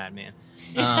 He's a madman.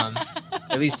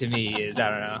 At least to me, he is. I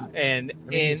don't know. And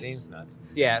He seems nuts.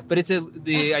 yeah, but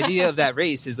the idea of that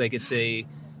race is like you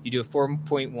do a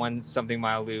 4.1 something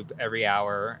mile loop every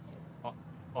hour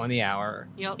on the hour.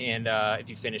 Yep. And if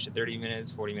you finish at 30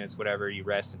 minutes, 40 minutes, whatever, you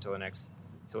rest until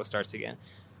it starts again.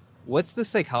 What's the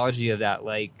psychology of that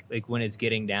like when it's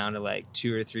getting down to like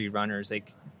 2 or 3 runners?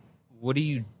 Like, did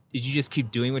you just keep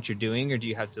doing what you're doing, or do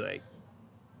you have to like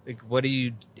what do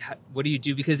you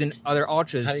do? Because in other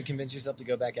ultras, How do you convince yourself to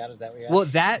go back out? Is that what you're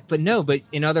well, but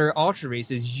in other ultra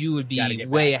races, you would Gotta be get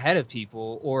way back. ahead of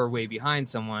people or way behind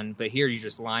someone. But here, you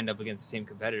just lined up against the same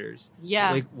competitors.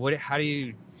 Yeah. Like, what? How do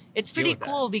you? It's deal pretty with that?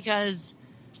 cool because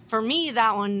for me,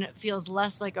 that one feels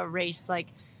less like a race. Like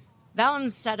that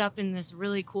one's set up in this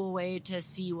really cool way to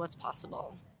see what's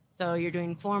possible. So you're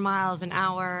doing 4 miles an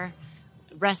hour,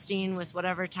 resting with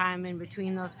whatever time in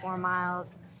between those 4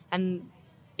 miles. And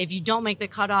if you don't make the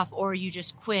cutoff or you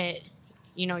just quit,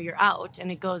 you're out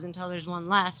and it goes until there's one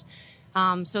left.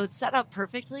 So it's set up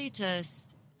perfectly to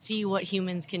see what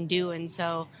humans can do. And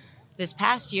so this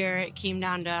past year, it came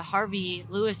down to Harvey,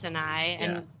 Lewis, and I,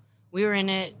 and Yeah. we were in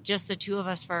it, just the two of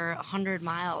us, for 100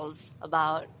 miles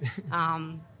about.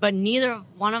 But neither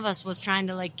one of us was trying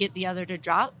to like get the other to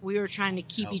drop. We were trying to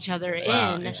keep each other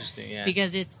Wow, in interesting. Yeah.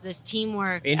 because it's this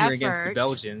teamwork and you're effort. against the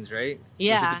Belgians, right?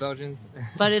 Yeah. Was it the Belgians?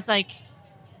 But it's like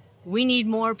we need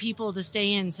more people to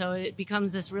stay in, so it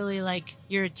becomes this really like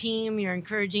you're a team, you're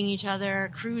encouraging each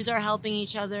other, crews are helping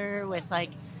each other with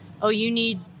like, oh, you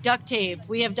need duct tape,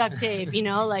 we have duct tape,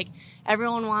 like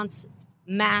everyone wants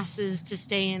masses to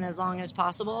stay in as long as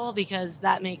possible because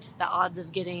that makes the odds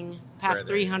of getting past Further.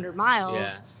 300 miles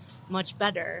Yeah. much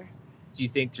better. Do you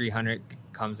think 300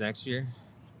 comes next year?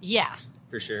 Yeah.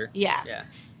 For sure. Yeah. Yeah.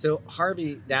 So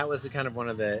Harvey, that was kind of one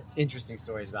of the interesting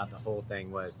stories about the whole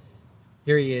thing was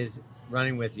here he is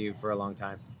running with you for a long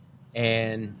time.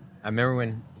 And I remember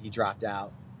when he dropped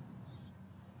out.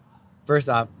 First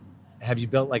off, have you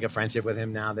built like a friendship with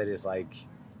him now that is like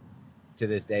to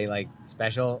this day like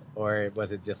special? Or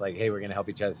was it just like, hey, we're going to help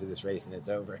each other through this race and it's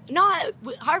over? No,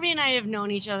 Harvey and I have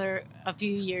known each other a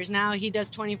few years now. He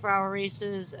does 24-hour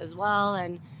races as well,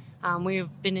 and we've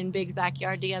been in Big's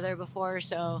Backyard together before,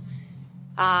 so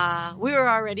we were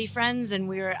already friends, and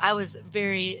I was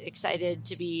very excited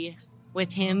to be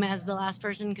with him as the last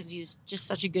person because he's just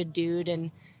such a good dude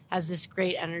and has this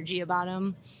great energy about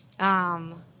him.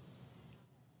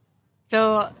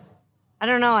 So I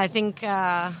don't know. I think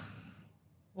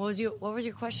what was your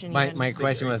question? My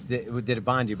question was, did it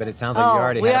bond you? But it sounds like Oh, you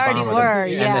already we had a already bond with were,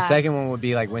 him. yeah. And the second one would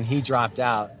be like when he dropped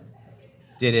out,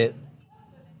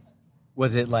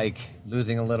 was it like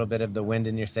losing a little bit of the wind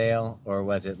in your sail? Or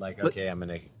was it like, okay, I'm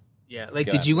going to Yeah. Like,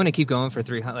 Go did ahead. you want to keep going for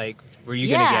 300? Like, were you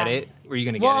going to get it? Were you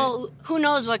going to get it? Well, who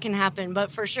knows what can happen,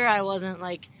 but for sure I wasn't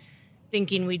like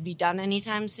thinking we'd be done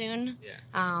anytime soon.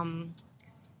 Yeah.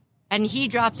 And he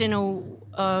dropped in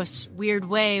a weird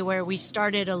way where we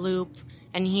started a loop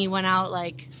and he went out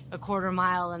like a quarter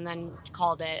mile and then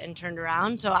called it and turned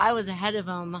around. So I was ahead of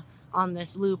him on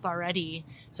this loop already.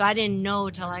 So I didn't know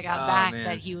till I got back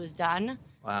that he was done.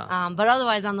 Wow. But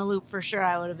otherwise on the loop for sure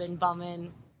I would have been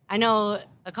bumming. I know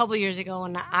a couple years ago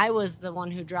when I was the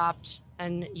one who dropped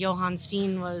and Johan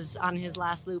Steen was on his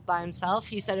last loop by himself,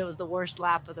 he said it was the worst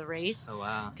lap of the race. Oh,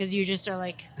 wow. Because you just are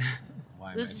like,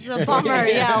 Why am this I is doing a bummer.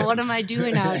 Yeah, what am I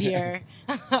doing out here?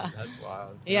 That's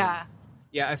wild. Yeah.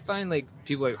 Yeah, I find like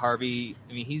people like Harvey.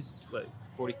 I mean, he's like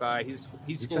 45. He's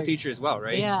a school like- teacher as well,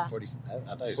 right? Yeah. 40,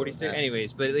 I thought you were 46.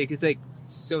 Anyways, but like it's like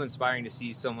so inspiring to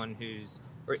see someone who's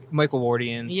or Michael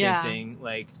Wardian, Yeah. same thing,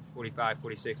 like 45,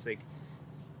 46, like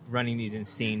running these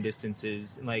insane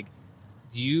distances. And like,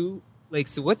 do you like?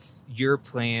 So, what's your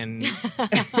plan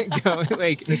going?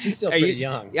 Like, She's still are pretty you-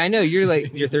 young. I know you're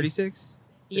like you're 36.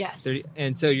 Yes. 30,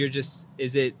 and so you're just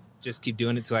is it just keep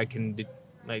doing it so I can do,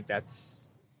 like that's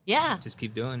Yeah. just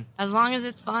keep doing. As long as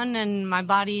it's fun and my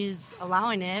body's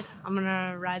allowing it, I'm going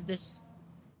to ride this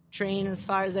train as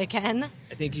far as I can.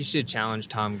 I think you should challenge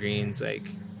Tom Green's like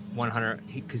 100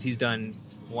 because he's done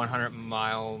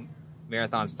 100-mile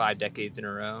marathons 5 decades in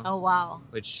a row, Oh, wow.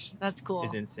 which That's cool.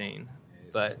 is insane.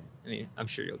 But I mean, I'm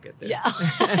sure you'll get there. Yeah.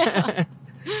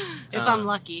 If I'm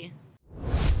lucky.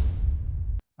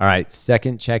 All right,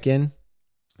 second check-in.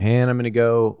 And I'm going to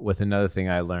go with another thing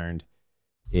I learned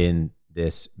in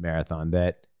this marathon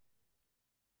that,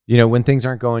 you know, when things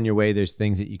aren't going your way, there's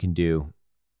things that you can do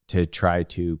to try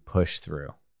to push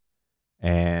through.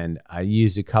 And I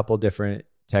used a couple different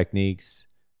techniques.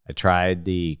 I tried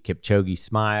the Kipchoge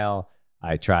smile.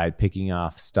 I tried picking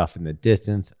off stuff in the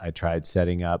distance. I tried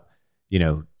setting up, you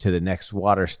know, to the next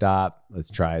water stop. Let's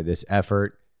try this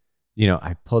effort. You know,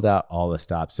 I pulled out all the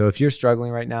stops. So if you're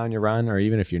struggling right now in your run, or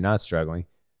even if you're not struggling,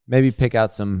 maybe pick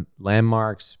out some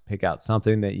landmarks, pick out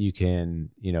something that you can,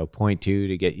 you know, point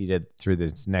to get you through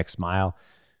this next mile.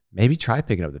 Maybe try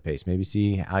picking up the pace. Maybe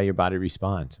see how your body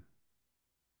responds.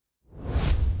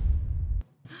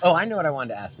 Oh, I know what I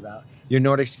wanted to ask about. Your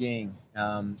Nordic skiing.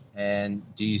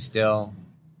 And do you still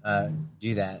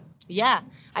do that? Yeah.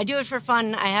 I do it for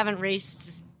fun. I haven't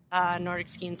raced Nordic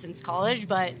skiing since college,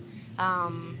 but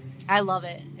I love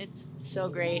it. It's so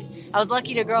great. I was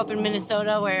lucky to grow up in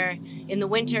Minnesota where in the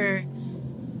winter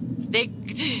they...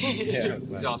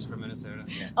 He's also from Minnesota.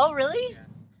 Oh, really?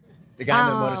 The guy on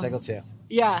the motorcycle too.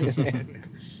 Yeah.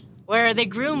 Where they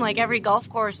groom like every golf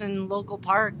course and local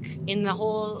park in the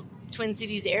whole Twin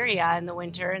Cities area in the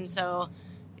winter. And so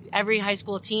every high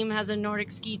school team has a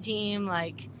Nordic ski team.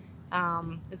 Like,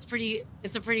 it's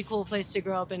a pretty cool place to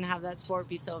grow up and have that sport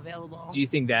be so available. Do you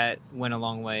think that went a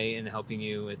long way in helping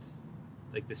you with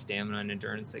like the stamina and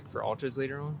endurance like for ultras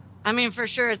later on? I mean, for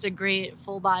sure, it's a great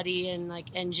full body and like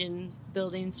engine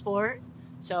building sport.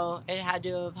 So it had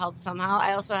to have helped somehow.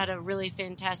 I also had a really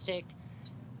fantastic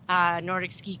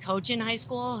Nordic ski coach in high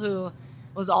school who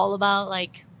was all about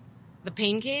like the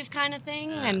pain cave kind of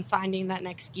thing and finding that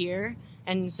next gear.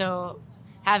 And so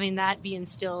having that be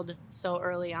instilled so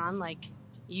early on, like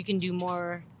you can do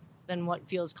more than what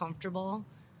feels comfortable,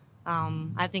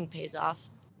 I think pays off.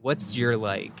 What's your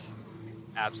like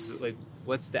absolute like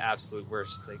what's the absolute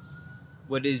worst like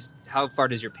how far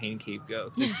does your pain cave go?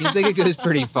 'Cause it seems like it goes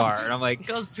pretty far. And I'm like, It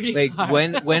goes pretty like far.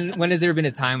 when has there been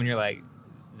a time when you're like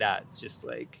that's just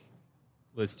like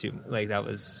was too like that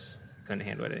was couldn't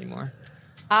handle it anymore?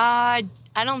 I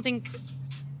don't think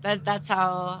that's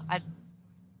how I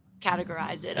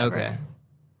categorize it ever. Okay.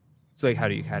 So like how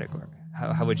do you categorize?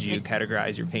 How would you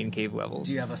categorize your pain cave levels?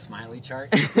 Do you have a smiley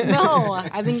chart? No,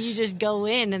 I think you just go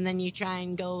in and then you try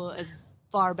and go as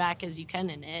far back as you can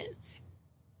in it.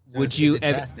 Would you It's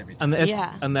a test every time.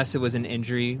 unless it was an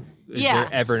injury? Is Yeah. there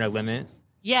ever a limit?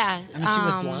 Yeah. I mean, she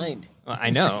was blind. Well, I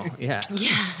know. Yeah.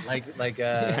 Yeah. Like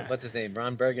what's his name?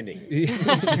 Ron Burgundy.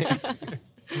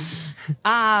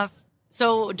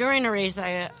 So during a race,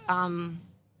 I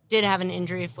did have an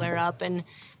injury flare up, and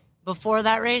before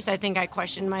that race, I think I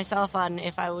questioned myself on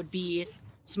if I would be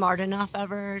smart enough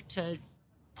ever to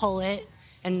pull it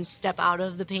and step out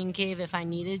of the pain cave if I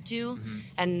needed to. Mm-hmm.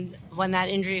 And when that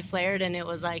injury flared and it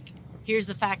was like, here's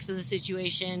the facts of the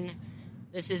situation,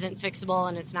 this isn't fixable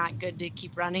and it's not good to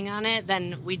keep running on it,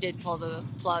 then we did pull the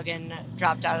plug and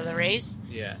dropped out of the race.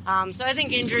 Yeah. So I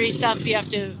think injury stuff you have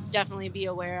to definitely be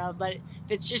aware of, but if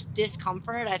it's just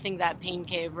discomfort, I think that pain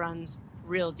cave runs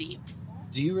real deep.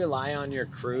 Do you rely on your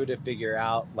crew to figure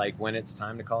out like when it's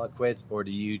time to call it quits, or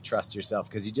do you trust yourself?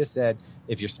 Because you just said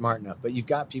if you're smart enough, but you've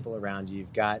got people around you,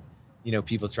 you've got,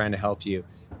 people trying to help you.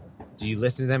 Do you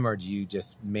listen to them, or do you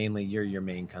just mainly you're your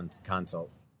main consult?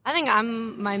 I think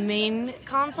I'm my main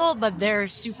consult, but they're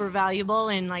super valuable,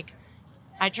 and like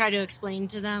I try to explain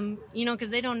to them,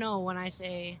 because they don't know when I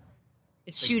say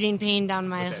it's shooting pain down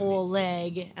my whole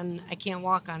leg and I can't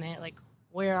walk on it. Like,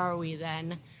 where are we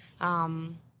then?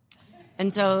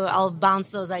 And so I'll bounce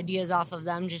those ideas off of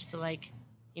them just to like,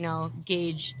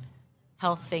 gauge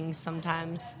health things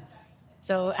sometimes.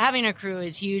 So having a crew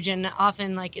is huge, and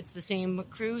often like it's the same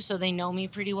crew, so they know me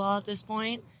pretty well at this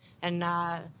point, and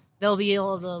they'll be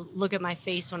able to look at my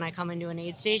face when I come into an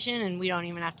aid station, and we don't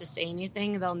even have to say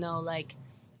anything. They'll know like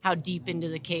how deep into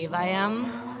the cave I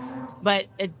am, but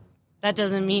that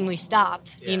doesn't mean we stop.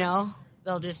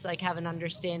 They'll just like have an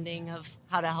understanding of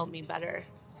how to help me better.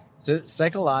 So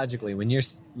psychologically, when you're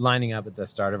lining up at the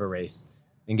start of a race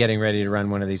and getting ready to run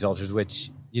one of these ultras,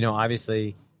 which,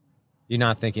 obviously you're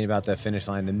not thinking about the finish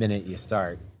line the minute you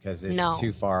start because it's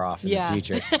too far off in the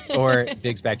future. Or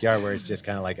Big's backyard where it's just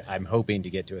kind of like, I'm hoping to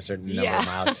get to a certain number of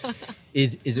miles.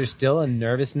 Is there still a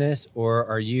nervousness, or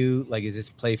are you like, is this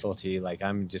playful to you? Like,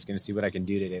 I'm just going to see what I can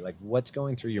do today. Like, what's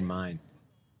going through your mind?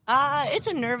 It's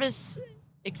a nervous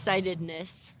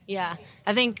excitedness. Yeah.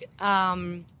 I think,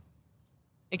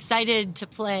 excited to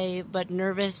play, but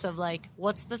nervous of like,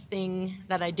 what's the thing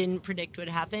that I didn't predict would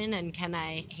happen, and can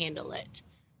I handle it?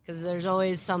 Because there's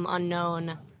always some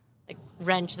unknown like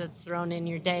wrench that's thrown in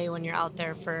your day when you're out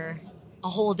there for a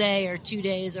whole day or 2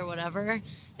 days or whatever.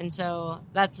 And so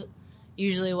that's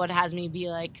usually what has me be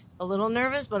like a little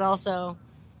nervous, but also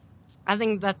I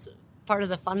think that's part of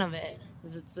the fun of it,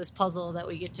 is it's this puzzle that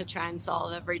we get to try and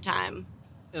solve every time.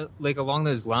 Like along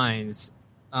those lines,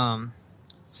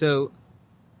 so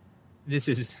this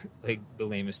is like the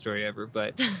lamest story ever,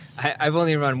 but I've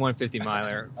only run 150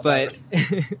 miler, but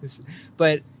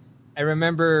I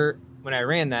remember when I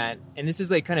ran that, and this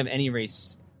is like kind of any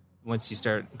race once you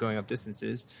start going up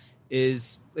distances,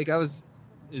 is like it was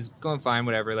going fine,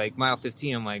 whatever. Like mile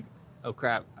 15, I'm like, oh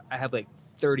crap, I have like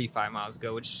 35 miles to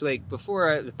go, which like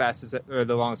before the fastest or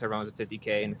the longest I run was a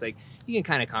 50K, and it's like you can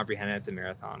kind of comprehend it, it's a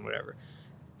marathon, whatever.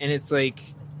 And it's like,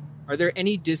 are there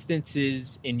any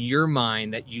distances in your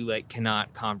mind that you like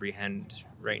cannot comprehend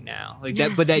right now, like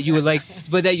that, but that you would like,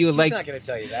 but that you would like, not going to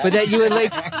tell you that, but that you would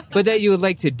like, but that you would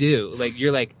like to do? Like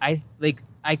you're like,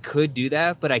 I could do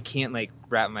that, but I can't like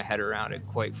wrap my head around it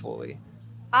quite fully.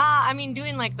 I mean,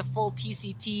 doing like the full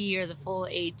PCT or the full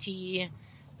AT,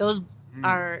 those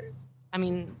are, I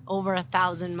mean, over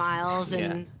 1,000 miles,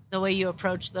 and the way you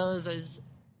approach those is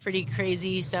pretty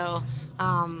crazy. So,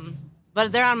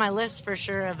 but they're on my list for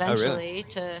sure eventually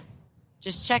to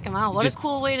just check them out. What a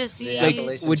cool way to see.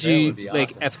 Would you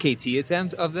like FKT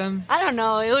attempt of them? I don't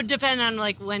know. It would depend on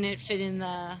like when it fit in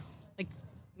the, like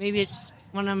maybe it's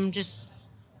when I'm just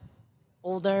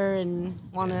older and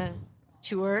want to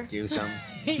tour. Do something.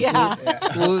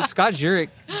 Well, Scott Jurek,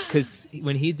 because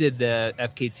when he did the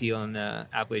FKT on the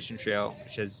Appalachian Trail,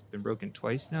 which has been broken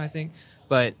twice now, I think,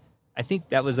 but I think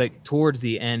that was like towards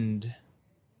the end.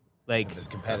 Like, it was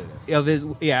competitive.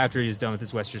 After he was done with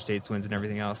his Western States wins and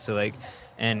everything else. So like,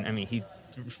 and I mean, he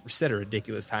set a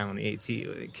ridiculous time on the AT.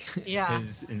 Like, it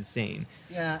was insane.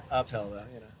 Yeah, uphill though.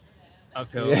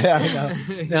 Uphill. Yeah, I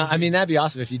know. No, I mean that'd be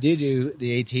awesome if you do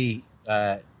the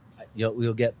AT.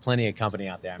 You'll get plenty of company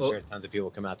out there. I'm sure tons of people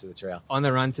will come out to the trail. On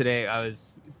the run today, I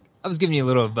was giving you a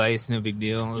little advice, no big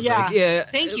deal. I was like,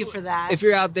 thank you for that. If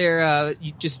you're out there,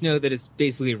 you just know that it's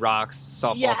basically rocks,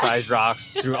 softball-sized rocks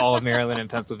through all of Maryland and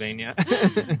Pennsylvania.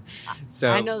 So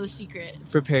I know the secret.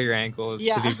 Prepare your ankles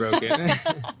to be broken.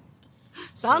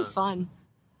 Sounds fun.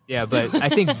 Yeah, but I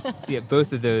think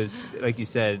both of those, like you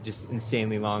said, just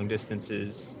insanely long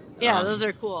distances. Yeah, those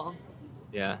are cool.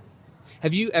 Yeah.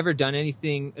 Have you ever done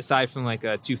anything aside from like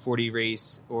a 240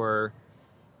 race or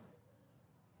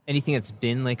anything that's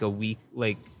been like a week,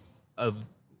 like a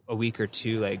week or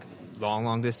two, like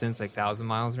long distance, like 1,000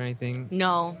 miles or anything?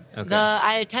 No. Okay.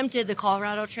 I attempted the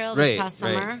Colorado Trail this past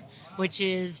summer, which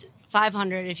is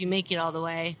 500 if you make it all the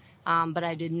way, but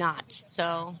I did not.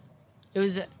 So it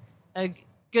was a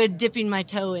good dipping my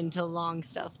toe into long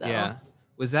stuff, though. Yeah.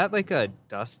 Was that like a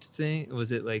dust thing?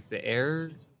 Was it like the air?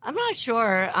 I'm not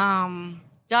sure.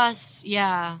 Dust,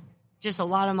 just a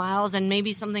lot of miles, and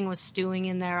maybe something was stewing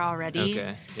in there already.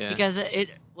 Okay, yeah. Because it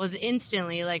was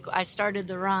instantly, like, I started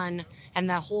the run,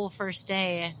 and that whole first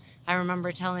day, I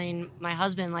remember telling my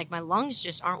husband, like, my lungs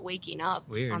just aren't waking up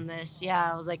on this.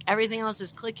 Yeah, I was like, everything else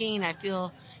is clicking. I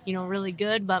feel, really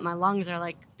good, but my lungs are,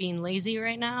 like, being lazy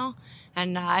right now.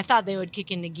 And I thought they would kick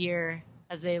into gear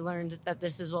as they learned that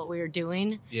this is what we were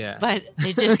doing. Yeah. But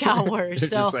it just got worse. They're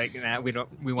So just like, nah, we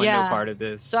want no part of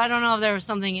this. So I don't know if there was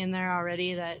something in there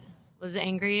already that was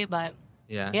angry, but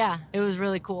yeah, it was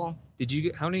really cool. Did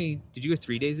you go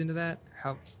 3 days into that?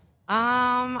 How?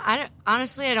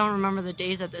 Honestly, I don't remember the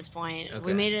days at this point. Okay.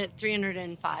 We made it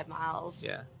 305 miles.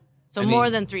 Yeah. So more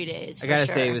than 3 days. I gotta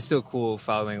sure. say, it was still cool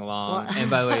following along. Well- And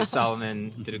by the way,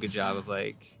 Salomon did a good job of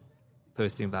like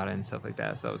posting about it and stuff like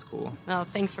that. So that was cool. Well,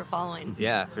 thanks for following.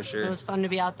 Yeah, for sure. It was fun to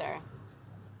be out there.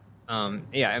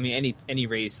 Yeah, I mean, any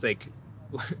race, like,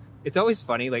 it's always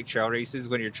funny, like trail races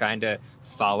when you're trying to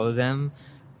follow them.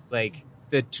 Like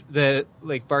the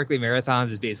Barkley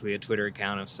Marathons is basically a Twitter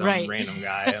account of some random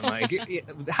guy. I'm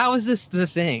like, how is this the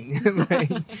thing?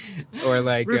 Or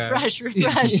like refresh.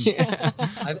 Yeah.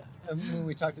 When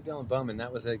we talked to Dylan Bowman,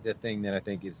 that was like the thing that I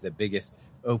think is the biggest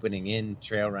opening in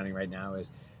trail running right now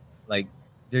is like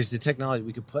there's the technology.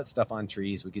 We could put stuff on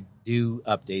trees. We could do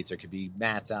updates. There could be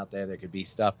mats out there. There could be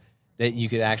stuff that you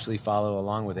could actually follow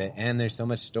along with it. And there's so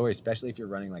much story, especially if you're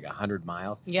running like 100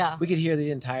 miles. Yeah. We could hear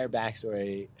the entire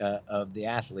backstory of the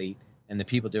athlete and the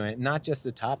people doing it, not just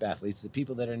the top athletes, the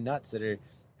people that are nuts that are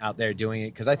out there doing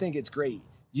it. Because I think it's great.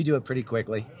 You do it pretty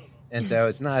quickly. And so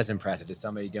it's not as impressive as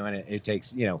somebody doing it. It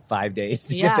takes, 5 days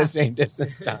to get the same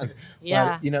distance done.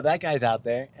 Yeah. But, that guy's out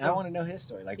there, and I want to know his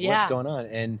story. Like, what's going on?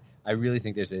 And I really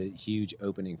think there's a huge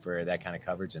opening for that kind of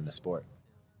coverage in the sport.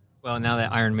 Well, now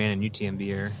that Ironman and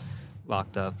UTMB are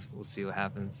locked up, we'll see what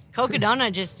happens.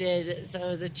 Cocodona just did, so it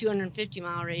was a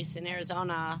 250-mile race in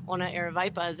Arizona, one of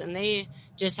Aravaipa's, and they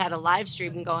just had a live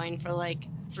stream going for like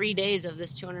 3 days of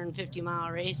this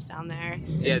 250-mile race down there.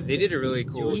 Yeah, they did a really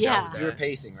cool job with You were that.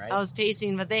 pacing, right? I was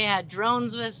pacing, but they had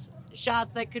drones with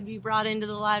shots that could be brought into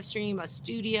the live stream, a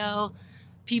studio,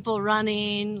 people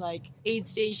running, like aid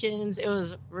stations. It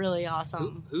was really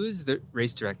awesome. Who's the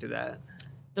race director that?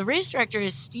 The race director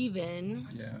is Steven.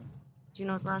 Yeah. Do you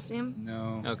know his last name?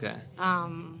 No. Okay.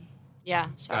 Yeah,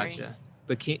 sorry. Gotcha.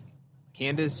 But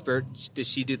Candace Burt, does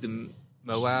she do the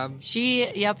Moab?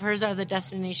 Hers are the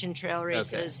destination trail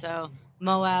races. Okay. So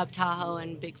Moab, Tahoe,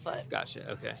 and Bigfoot.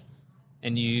 Gotcha. Okay.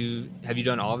 And have you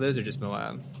done all of those or just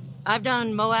Moab? I've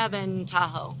done Moab and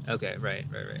Tahoe. Okay. Right.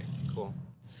 Cool.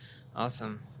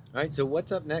 Awesome. All right, so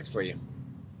what's up next for you?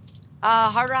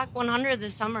 Hard Rock 100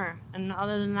 this summer. And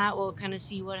other than that, we'll kind of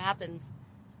see what happens.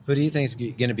 Who do you think is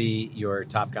going to be your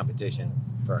top competition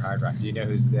for Hard Rock? Do you know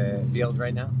who's the field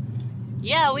right now?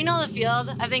 Yeah, we know the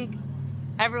field. I think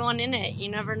everyone in it. You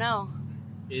never know.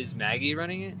 Is Maggie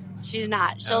running it? She's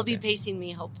not. She'll Okay. be pacing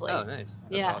me, hopefully. Oh, nice.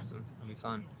 That's Yeah. awesome. That'll be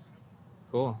fun.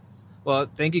 Cool. Well,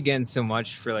 thank you again so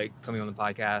much for coming on the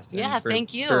podcast. Yeah, and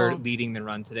thank you. for leading the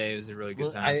run today. It was a really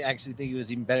good time. I actually think it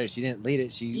was even better. She didn't lead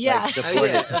it. She supported Oh,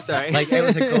 yeah. it. I'm sorry. It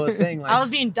was the coolest thing. I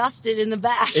was being dusted in the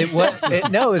back. It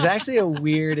was actually a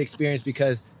weird experience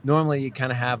because normally you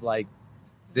kind of have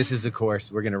this is the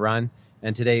course we're going to run.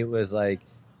 And today it was like,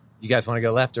 you guys want to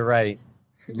go left or right?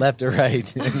 Left or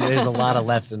right? And there's a lot of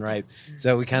lefts and rights.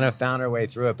 So we kind of found our way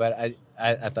through it. But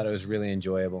I thought it was really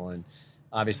enjoyable. And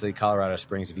obviously Colorado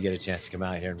Springs, if you get a chance to come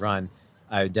out here and run,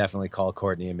 I would definitely call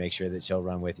Courtney and make sure that she'll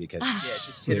run with you. Cause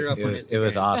just hit her up on it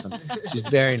was awesome. She's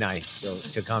very nice.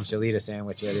 She'll come. She'll eat a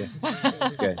sandwich with you.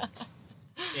 It's good.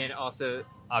 And also,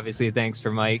 obviously, thanks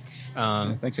for Mike.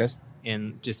 Thanks, guys.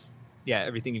 And just,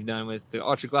 everything you've done with the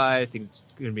Ultra Glide. I think it's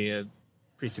going to be a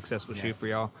pretty successful shoot for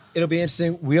y'all. It'll be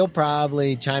interesting. We'll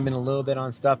probably chime in a little bit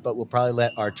on stuff, but we'll probably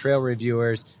let our trail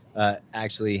reviewers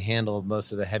actually handle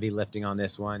most of the heavy lifting on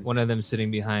this one. One of them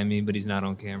sitting behind me, but he's not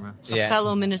on camera. Yeah.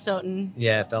 Fellow Minnesotan.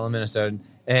 Yeah, fellow Minnesotan.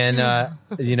 And,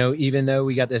 even though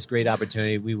we got this great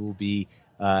opportunity, we will be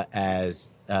as,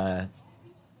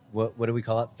 what do we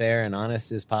call it? Fair and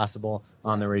honest as possible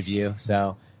on the review.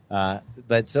 So,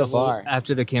 but so far.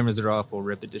 After the cameras are off, we'll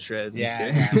rip it to shreds. I'm just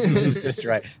Yeah, kidding. it's just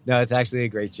right. No, it's actually a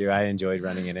great shoe. I enjoyed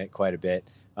running in it quite a bit.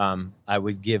 I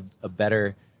would give a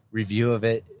better review of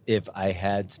it if I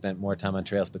had spent more time on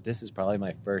trails, but this is probably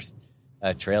my first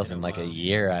trails in a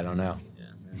year. I don't know.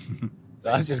 Yeah. So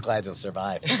I was just glad to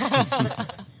survive.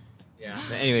 Yeah.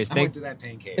 But anyways, I went to that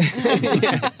pain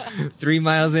cave. 3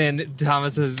 miles in,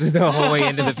 Thomas was the whole way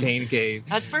into the pain cave.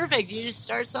 That's perfect. You just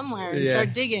start somewhere and Yeah.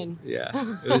 start digging. Yeah.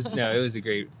 It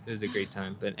was a great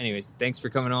time. But anyways, thanks for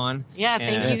coming on. Yeah, And,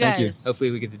 thank you thank you. guys.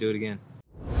 Hopefully we get to do it again.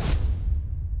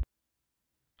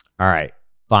 All right.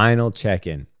 Final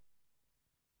check-in.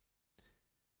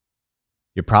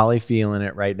 You're probably feeling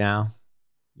it right now.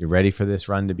 You're ready for this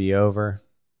run to be over.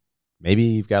 Maybe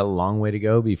you've got a long way to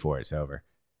go before it's over.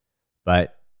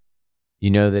 But you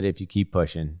know that if you keep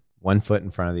pushing 1 foot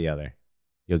in front of the other,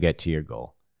 you'll get to your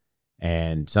goal.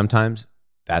 And sometimes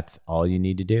that's all you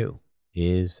need to do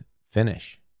is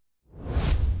finish.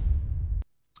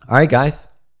 All right, guys.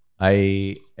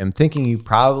 I am thinking you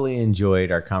probably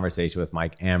enjoyed our conversation with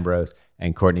Mike Ambrose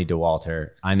and Courtney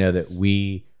Dauwalter. I know that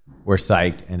we were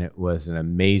psyched, and it was an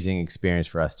amazing experience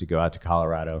for us to go out to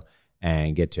Colorado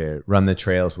and get to run the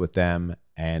trails with them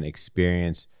and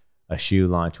experience a shoe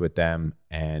launch with them.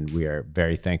 And we are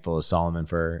very thankful to Salomon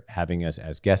for having us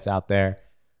as guests out there.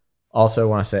 Also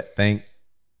want to thank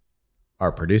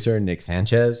our producer, Nick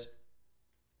Sanchez,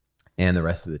 and the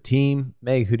rest of the team.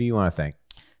 Meg, who do you want to thank?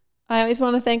 I always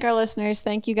want to thank our listeners.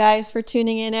 Thank you guys for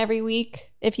tuning in every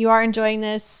week. If you are enjoying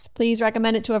this, please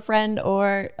recommend it to a friend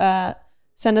or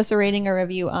send us a rating or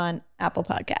review on Apple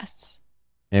Podcasts.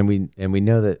 And we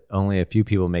know that only a few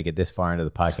people make it this far into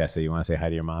the podcast. So you want to say hi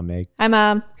to your mom, Meg? Hi,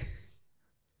 Mom.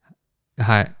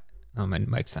 Hi. Oh, my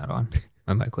mic's not on.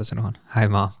 My mic wasn't on. Hi,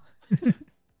 Mom.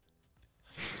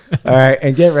 All right.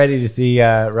 And get ready to see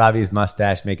Robbie's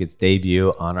mustache make its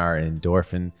debut on our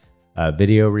endorphin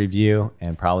video review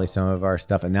and probably some of our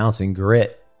stuff announcing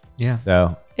Grit. Yeah.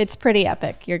 So it's pretty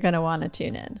epic. You're going to want to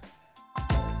tune in.